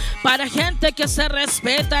distinta, para gente que se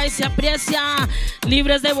respeta y se aprecia,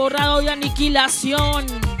 libres de borrado y aniquilación.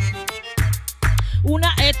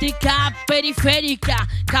 Una ética periférica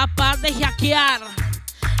capaz de hackear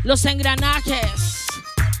los engranajes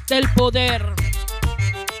del poder.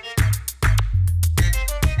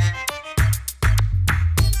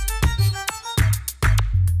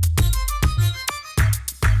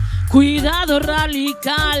 Cuidado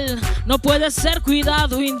radical, no puede ser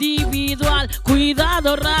cuidado individual.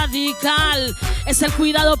 Cuidado radical es el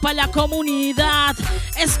cuidado para la comunidad.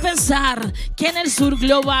 Es pensar que en el sur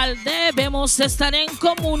global debemos estar en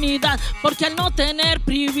comunidad, porque al no tener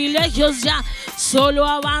privilegios ya solo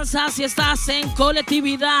avanzas si estás en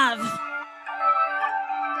colectividad.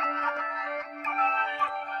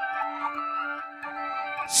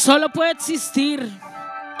 Solo puede existir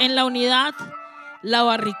en la unidad la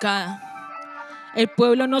barricada. El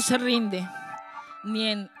pueblo no se rinde, ni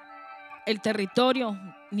en el territorio,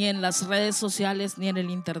 ni en las redes sociales, ni en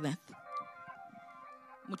el internet.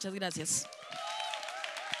 Muchas gracias.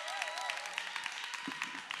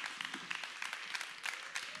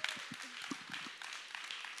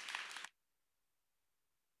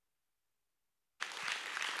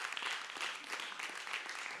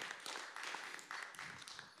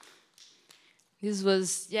 This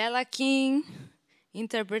was Yela Quim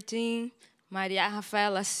interpreting Mariah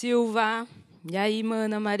Rafaela Silva. E aí,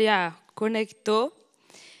 mana, Mariah, conectou?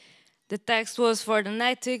 The text was for the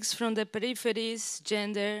Natives from the Peripheries,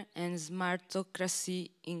 Gender and Smartocracy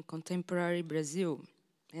in Contemporary Brazil,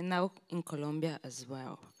 and now in Colombia as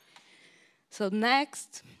well. So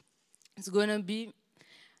next is going to be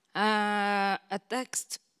a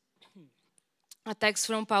text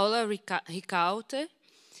from Paola Ricaurte.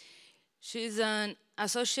 She's an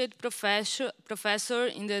associate professor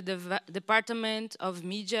in the Department of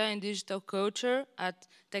Media and Digital Culture at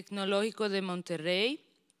Tecnológico de Monterrey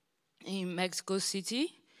in Mexico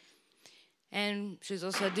City. And she's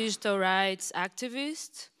also a digital rights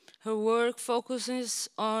activist. Her work focuses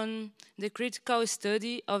on the critical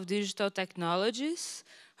study of digital technologies.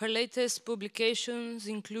 Her latest publications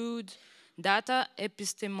include Data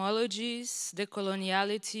Epistemologies, The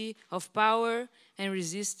Coloniality of Power and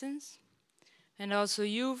Resistance, and also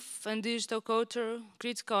Youth and Digital Culture,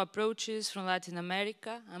 Critical Approaches from Latin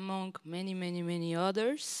America, among many, many, many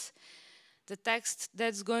others. The text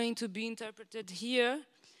that's going to be interpreted here,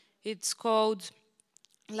 it's called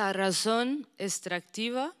La Razón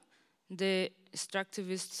Extractiva, the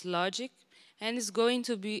Extractivist Logic, and it's going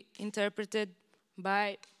to be interpreted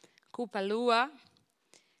by Kupalua.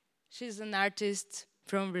 She's an artist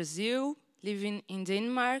from Brazil, living in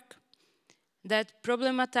Denmark, that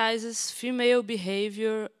problematizes female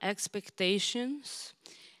behavior, expectations,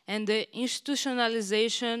 and the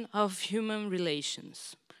institutionalization of human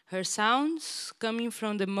relations. Her sounds coming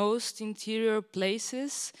from the most interior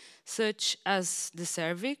places, such as the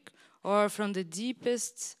cervix, or from the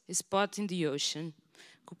deepest spot in the ocean.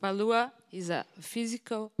 Kupalua is a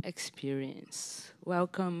physical experience.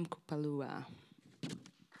 Welcome, Kupalua.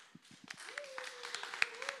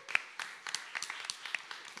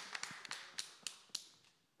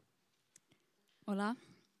 Hola.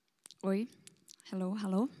 Oi. Hello,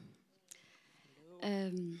 hello.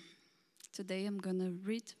 Today I'm gonna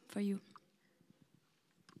read for you.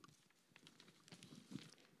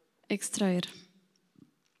 Extraer.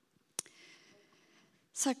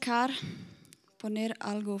 Sacar, poner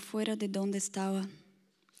algo fuera de donde estaba.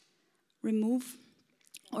 Remove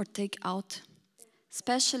or take out,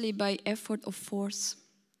 especially by effort of force.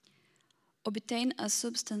 Obtain a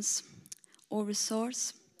substance or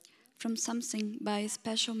resource from something by a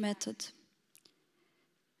special method.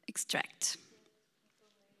 Extract.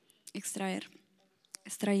 Extraer.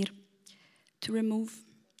 Extraer. To remove,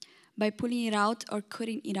 by pulling it out or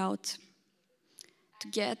cutting it out. To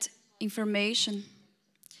get information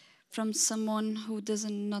from someone who does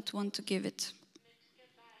not want to give it.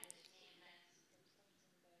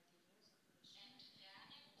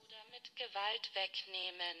 Gewalt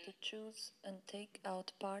wegnehmen. To choose and take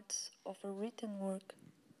out parts of a written work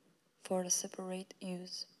for a separate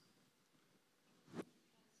use.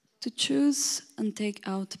 To choose and take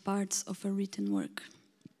out parts of a written work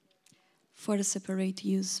for a separate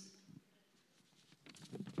use.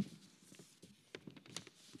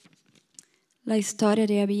 La historia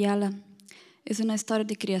de Abya Yala es una historia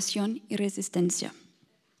de creación y resistencia.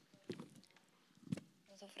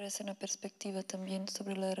 Ofrece una perspectiva también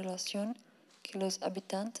sobre la relación que los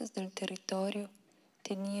habitantes del territorio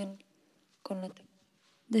tenían con la tecnología.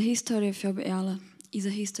 The history of Abya Yala is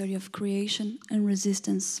a history of creation and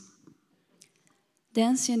resistance. The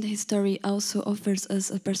ancient history also offers us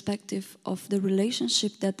a perspective of the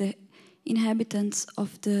relationship that the inhabitants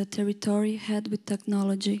of the territory had with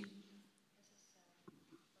technology.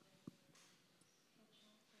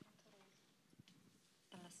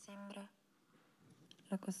 La siembra,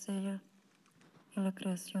 la cosecha y la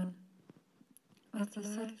creación. Es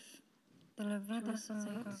decir, de la vida son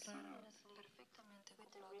perfectamente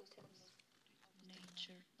acoplados con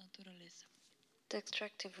nature, naturaleza. The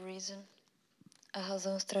extractive reason, a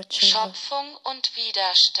razão extrativa. Schöpfung und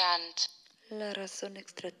Widerstand. La razón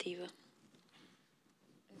extractiva.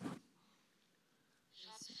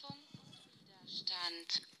 Schöpfung und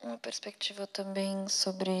Widerstand. Uma perspectiva também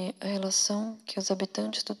sobre a relação que os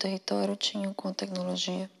habitantes do território tinham com a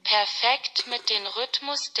tecnologia. Perfekt mit dem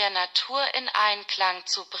Rhythmus der Natur in Einklang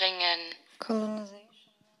zu bringen. Colonization.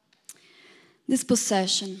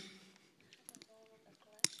 Dispossession,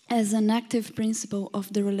 as an active principle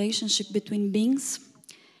of the relationship between beings,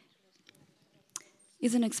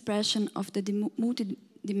 is an expression of the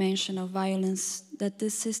multidimensional violence that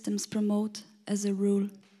these systems promote as a rule.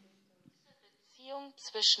 Beziehung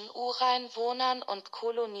zwischen Ureinwohnern und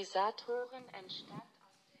Kolonisatoren entstand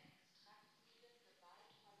aus der extraktiven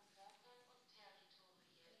Gewalt von Körpern und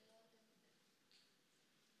Territorien.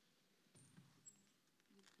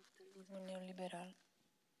 Capitalismo neoliberal.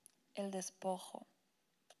 El despojo.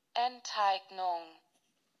 Enteignung.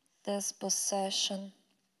 Dispossession.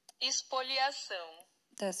 Expoliação.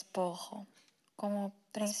 Despojo. Como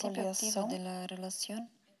principio activo de la relación.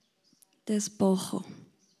 Despojo.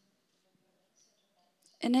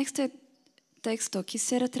 En este texto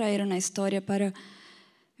quisiera traer una historia para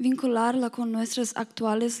vincularla con nuestras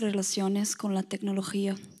actuales relaciones con la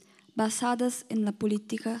tecnología, basadas en la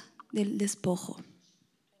política del despojo.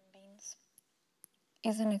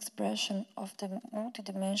 Is an expression of the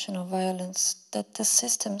multidimensional violence that the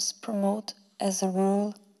systems promote as a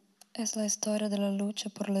rule. Es la historia de la lucha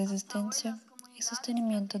por la existencia y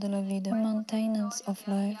sostenimiento de la vida. Maintenance of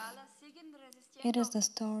life. It is the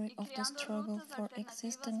story of the struggle for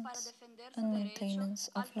existence and maintenance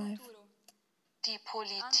of life. Die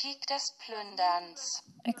Politik des Plünderns.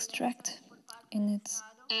 Extract in its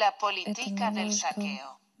La política del etymological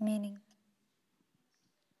saqueo. meaning.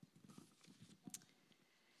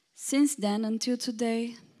 Since then until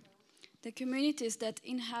today, the communities that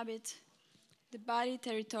inhabit the body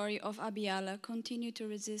territory of Abya Yala continue to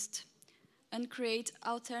resist and create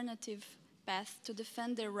alternative paths to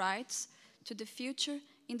defend their rights to the future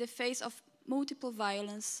in the face of multiple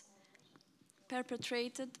violence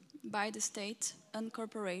perpetrated by the state and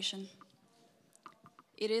corporation.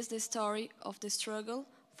 It is the story of the struggle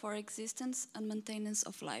for existence and maintenance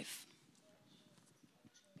of life.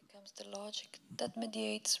 Becomes the logic that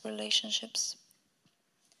mediates relationships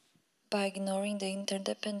by ignoring the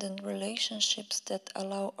interdependent relationships that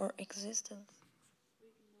allow our existence.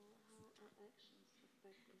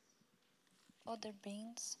 Other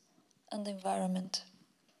beings and the environment.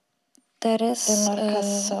 That is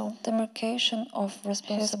demarcation of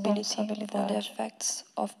responsibility for the effects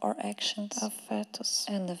of our actions afetos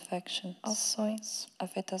and affections. Ações,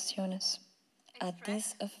 afetaciones. A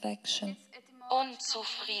disaffection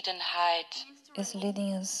Unzufriedenheit. is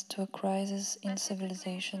leading us to a crisis in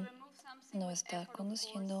civilization. no está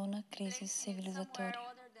conduciendo a una crisis civilizatoria.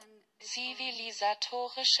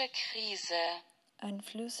 Zivilisatorische Krise.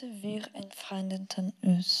 Einflüsse wir entfremdeten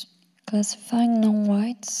uns, classifying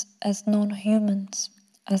non-whites as non-humans.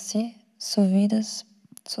 Así, sus vidas,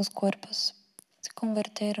 sus cuerpos, se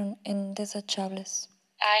convirtieron en desechables.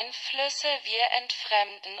 Einflüsse, wir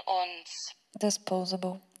entfremden uns.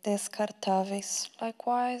 Disposable, descartáveis.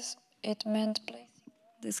 Likewise, it meant placing.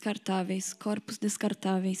 Descartáveis, corpos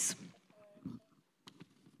descartáveis.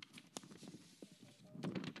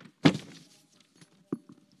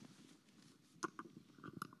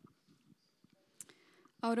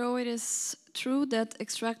 Although it is true that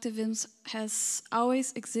extractivism has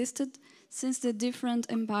always existed, since the different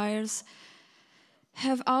empires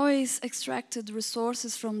have always extracted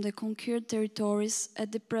resources from the conquered territories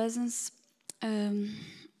at the present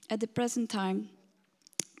time,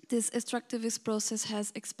 this extractivist process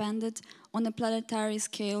has expanded on a planetary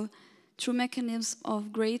scale through mechanisms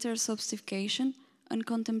of greater sophistication and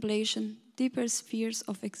contemplation, deeper spheres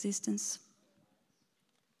of existence.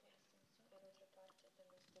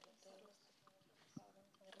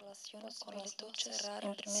 Con la lucha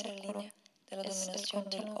en primera línea de la dominación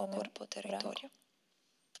del cuerpo-territorio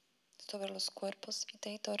sobre los cuerpos y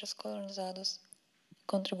territorios colonizados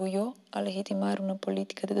contribuyó a legitimar una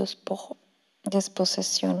política de despojo,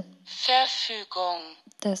 dispossession. Verfügung.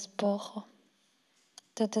 Despojo.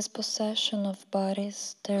 The dispossession of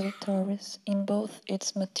bodies, territories, in both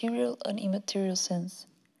its material and immaterial sense.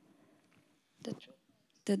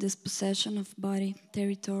 The dispossession of body,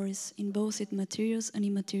 territories, in both its materials and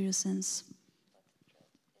immaterial sense.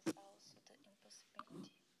 Is also the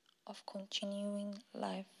impossibility of continuing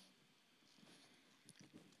life.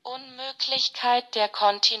 Unmöglichkeit der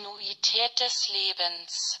Kontinuität des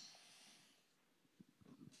Lebens.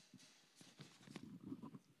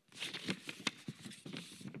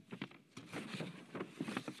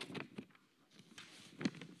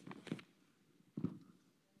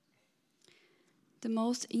 The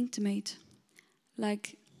most intimate,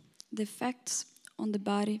 like the effects on the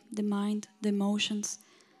body, the mind, the emotions,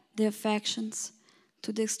 the affections,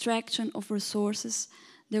 to the extraction of resources,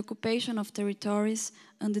 the occupation of territories,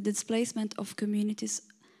 and the displacement of communities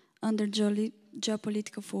under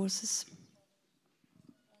geopolitical forces.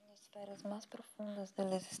 En las esferas más profundas de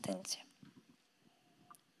la existencia.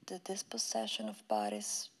 The dispossession of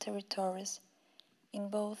bodies, territories, in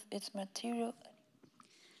both its material and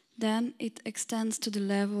Then it extends to the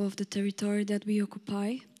level of the territory that we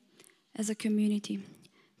occupy as a community,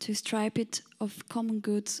 to strip it of common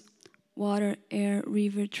goods, water, air,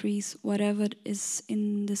 river, trees, whatever is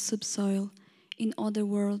in the subsoil. In other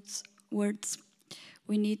words,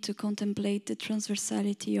 we need to contemplate the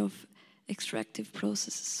transversality of extractive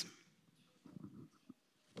processes.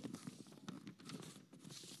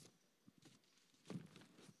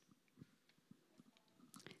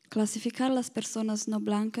 Clasificar las personas no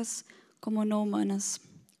blancas como no humanas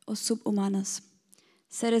o subhumanas,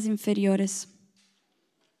 seres inferiores.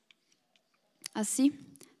 Así,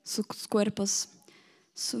 sus cuerpos,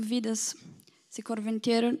 sus vidas se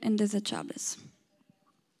convirtieron en desechables.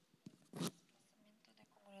 de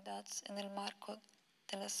comunidades en el marco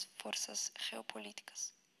de las fuerzas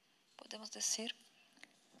geopolíticas. Podemos decir,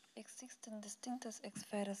 existen distintas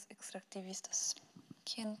esferas extractivistas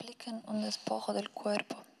que implican un despojo del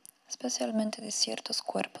cuerpo, especialmente de ciertos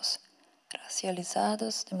cuerpos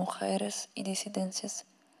racializados, de mujeres y disidencias,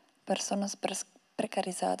 personas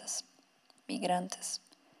precarizadas, migrantes,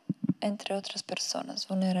 entre otras personas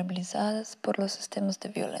vulnerabilizadas por los sistemas de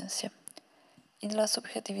violencia, y de la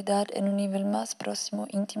subjetividad en un nivel más próximo,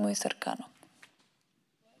 íntimo y cercano.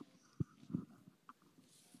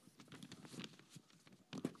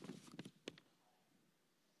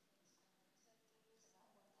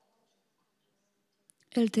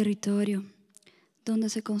 El territorio, donde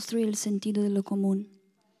se construye el sentido de lo común.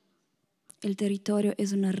 El territorio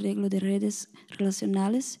es un arreglo de redes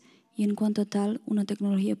relacionales y en cuanto a tal, una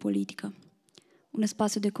tecnología política. Un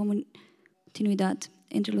espacio de continuidad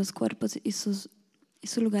entre los cuerpos y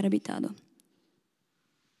su lugar habitado.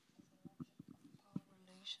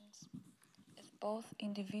 Relations is both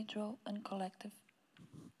individual and collective.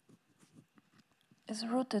 Is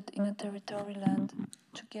rooted in a territory land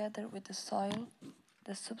together with the soil,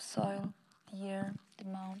 the subsoil, the air, the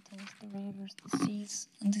mountains, the rivers, the seas,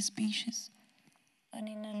 and the species, and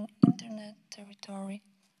in an internet territory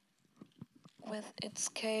with its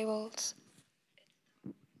cables,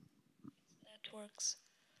 its networks,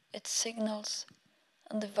 its signals,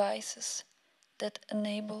 and devices that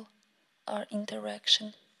enable our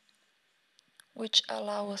interaction, which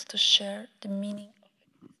allow us to share the meaning of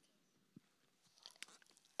existence.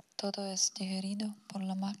 todo es digerido por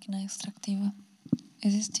la máquina extractiva.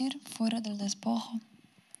 Existir fuera del despojo,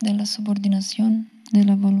 de la subordinación, de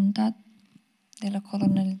la voluntad, de la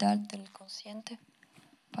colonialidad del consciente,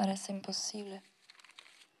 parece imposible.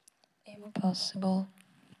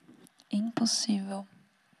 Imposible.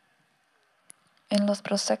 En los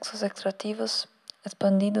procesos extractivos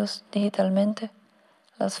expandidos digitalmente,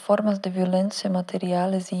 las formas de violencia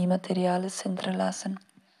materiales y inmateriales se entrelazan,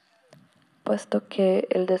 puesto que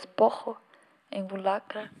el despojo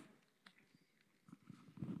involucra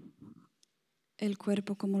el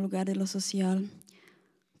cuerpo como lugar de lo social,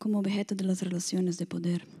 como objeto de las relaciones de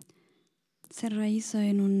poder. Se enraiza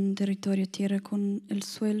en un territorio tierra con el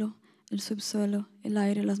suelo, el subsuelo, el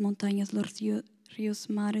aire, las montañas, los ríos,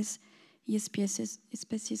 mares y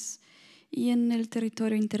especies, y en el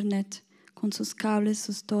territorio internet, con sus cables,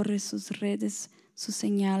 sus torres, sus redes, sus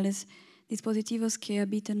señales, dispositivos que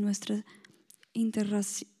habitan nuestras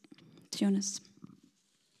interacciones.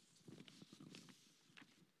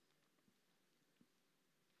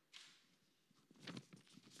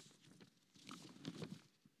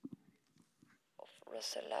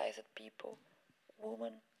 racialized people,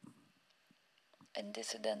 women, and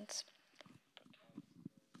dissidents.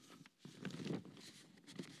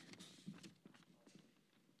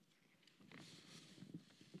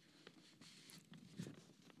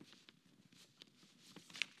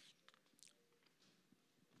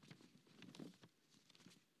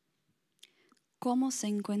 ¿Cómo se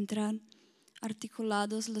encuentran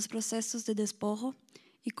articulados los procesos de despojo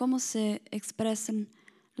y cómo se expresan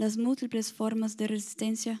las múltiples formas de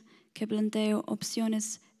resistencia que plantean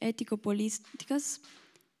opciones ético-políticas,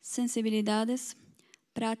 sensibilidades,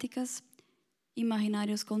 prácticas,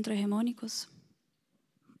 imaginarios contrahegemónicos?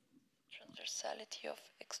 Transversality of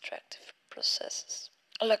extractive processes.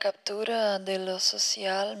 La captura de lo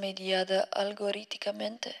social mediada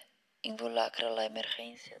algorítmicamente involucra la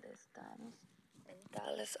emergencia de estados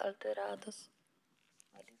mentales alterados,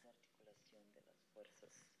 la desarticulación de las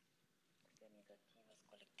fuerzas organizativas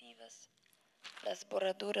colectivas, las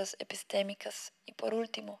borraduras epistémicas y, por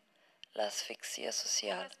último, la asfixia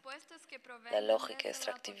social. La lógica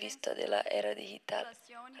extractivista de la era digital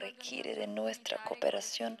requiere de nuestra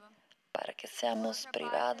cooperación para que seamos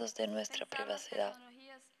privados de nuestra privacidad,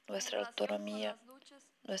 nuestra autonomía,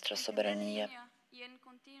 nuestra soberanía,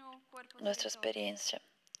 nuestra experiencia,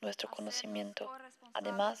 nuestro conocimiento,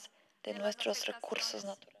 además de nuestros recursos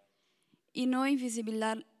naturales. Y no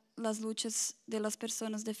invisibilizar las luchas de las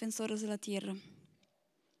personas defensoras de la tierra,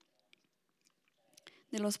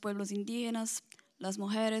 de los pueblos indígenas, las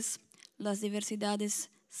mujeres, las diversidades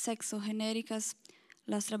sexogenéricas,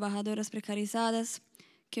 las trabajadoras precarizadas,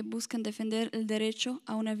 que buscan defender el derecho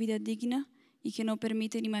a una vida digna y que no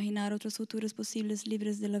permiten imaginar otros futuros posibles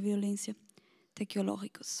libres de la violencia,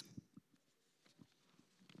 teológicos.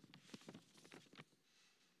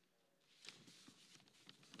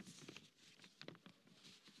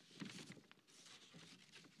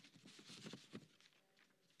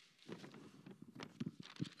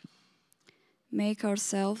 Make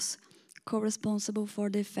ourselves co-responsible for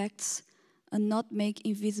the effects and not make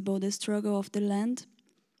invisible the struggle of the land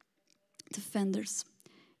defenders,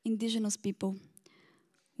 indigenous people,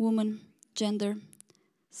 women, gender,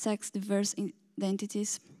 sex-diverse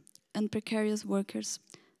identities, and precarious workers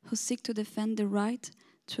who seek to defend the right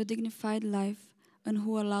to a dignified life and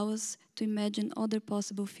who allow us to imagine other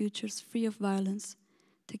possible futures free of violence,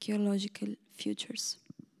 technological futures.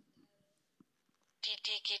 Die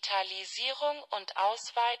Digitalisierung und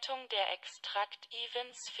Ausweitung der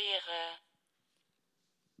extraktiven Sphäre.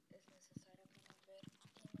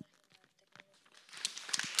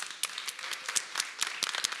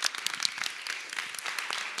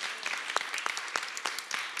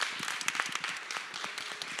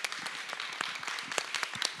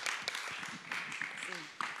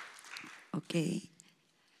 Okay.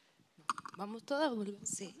 Vamos todas.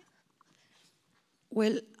 Sí.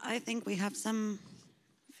 Well, I think we have some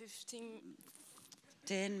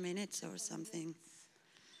 10 minutes or something.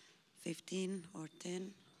 15 or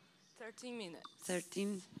 10. 13 minutes.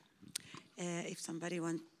 13. If somebody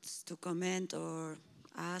wants to comment or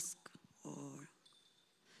ask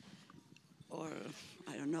or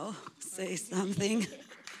I don't know, say something.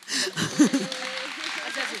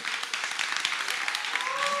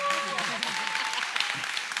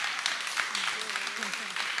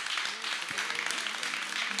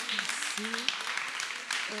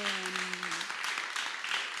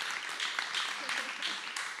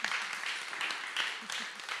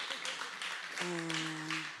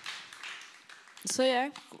 So yeah,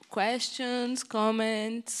 questions,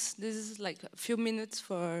 comments. This is like a few minutes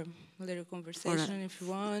for a little conversation if you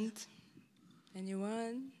want.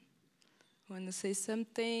 Anyone want to say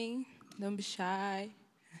something? Don't be shy.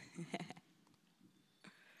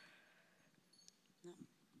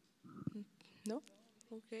 No?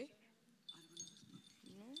 Okay.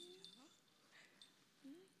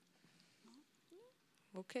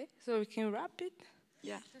 Okay, so we can wrap it?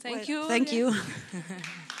 Yeah. Thank you. Thank you.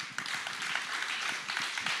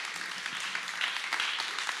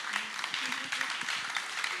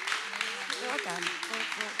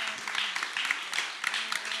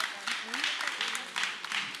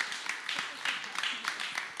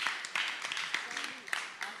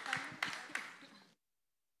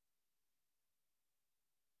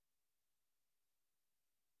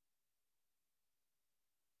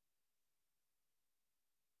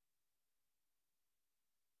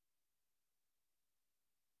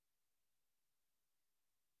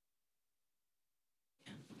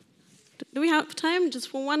 Do we have time just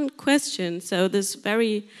for one question? So this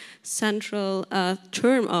very central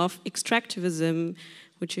term of extractivism,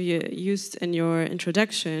 which you used in your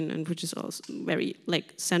introduction, and which is also very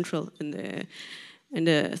central in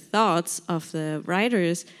the thoughts of the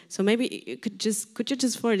writers. So maybe you could you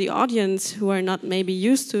just for the audience who are not maybe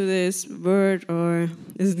used to this word, or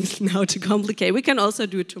is this now too complicated? We can also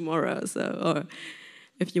do it tomorrow. So, or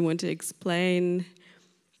if you want to explain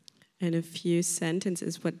in a few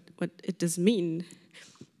sentences what it does mean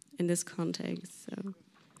in this context. So.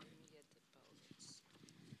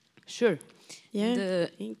 Sure. Yeah,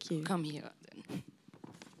 thank you. Come here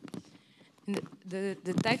then.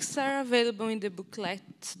 The texts are available in the booklet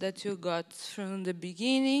that you got from the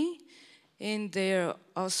beginning, and they're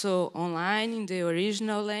also online in the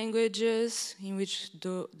original languages in which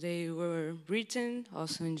they were written,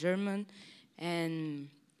 also in German and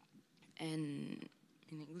in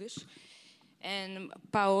English. And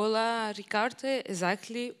Paola Ricaurte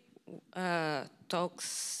exactly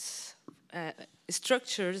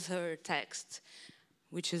structures her text,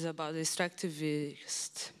 which is about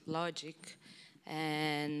extractivist logic.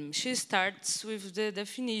 And she starts with the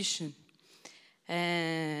definition.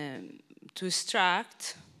 To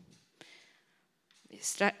extract,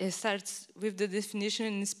 it starts with the definition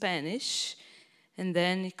in Spanish, and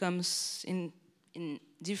then it comes in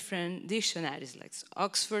different dictionaries, like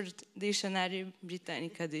Oxford Dictionary,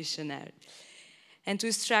 Britannica Dictionary. And to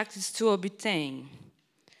extract is to obtain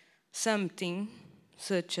something,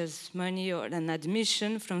 such as money or an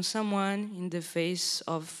admission from someone in the face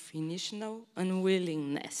of initial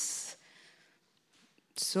unwillingness.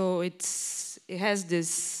 So it has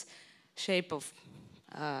this shape of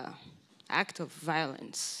act of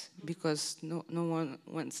violence, because no one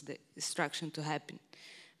wants the extraction to happen.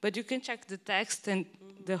 But you can check the text and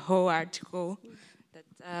the whole article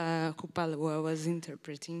that Kupalua was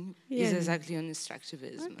interpreting is exactly on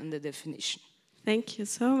extractivism and the definition. Thank you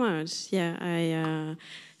so much. Yeah, I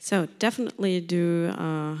so definitely do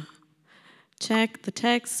check the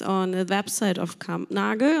text on the website of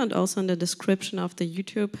Kampnagel and also in the description of the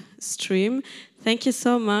YouTube stream. Thank you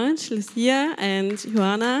so much, Lucía and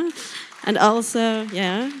Joana, and also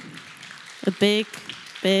a big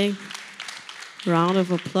round of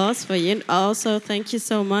applause for you. And also, thank you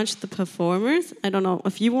so much, the performers. I don't know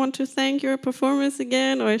if you want to thank your performers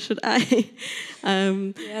again, or should I?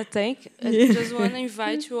 I just want to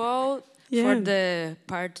invite you all for the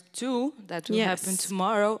part 2 that will happen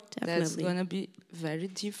tomorrow. Definitely. That's going to be very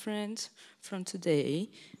different from today.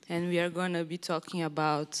 And we are going to be talking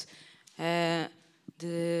about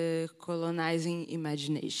the colonizing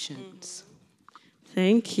imaginations.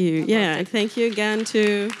 Thank you. And thank you again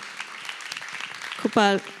to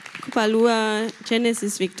Kupalua,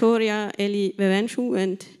 Génesis Victoria, Eli Wewentxu,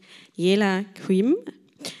 and Yela Quim.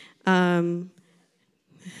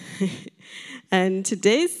 And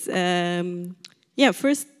today's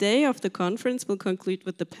first day of the conference will conclude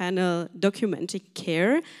with the panel Documenting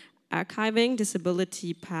Care, Archiving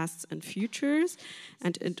Disability Pasts and Futures.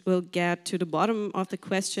 And it will get to the bottom of the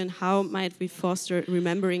question, how might we foster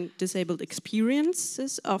remembering disabled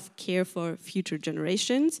experiences of care for future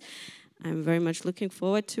generations? I'm very much looking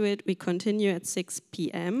forward to it. We continue at 6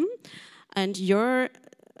 p.m. And your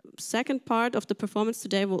second part of the performance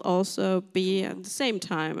today will also be at the same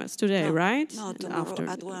time as today, right? No, tomorrow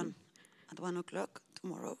at 1. At 1 o'clock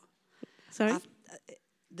tomorrow. Sorry?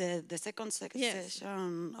 The second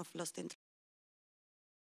session of Lost in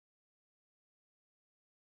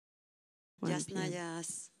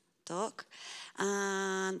Jasnaya's talk.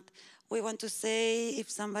 And we want to say,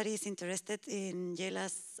 if somebody is interested in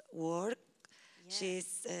Yela's work, she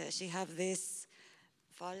have this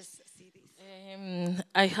false CDs?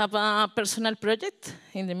 I have a personal project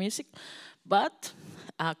in the music, but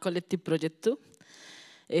a collective project too.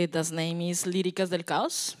 That's name is Líricas del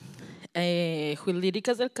Caos. With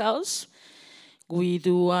Líricas del Caos, we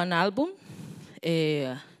do an album.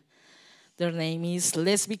 Their name is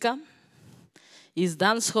Lesbica. It's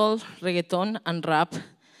dancehall, reggaeton, and rap.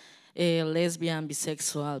 Lesbian,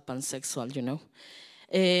 bisexual, pansexual, you know.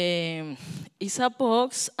 It's a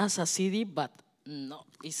box as a CD, but no,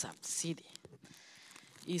 it's a CD.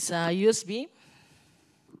 It's a USB,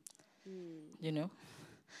 you know.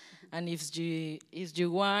 And if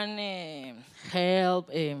you want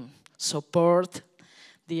help, support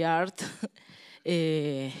the art,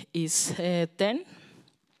 is 10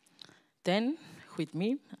 with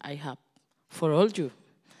me. I have for all you.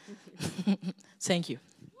 Thank you.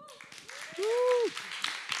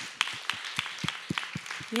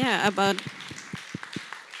 Yeah,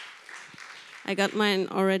 I got mine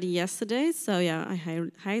already yesterday, so yeah, I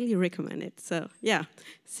highly recommend it. So yeah,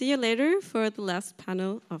 see you later for the last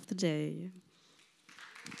panel of the day.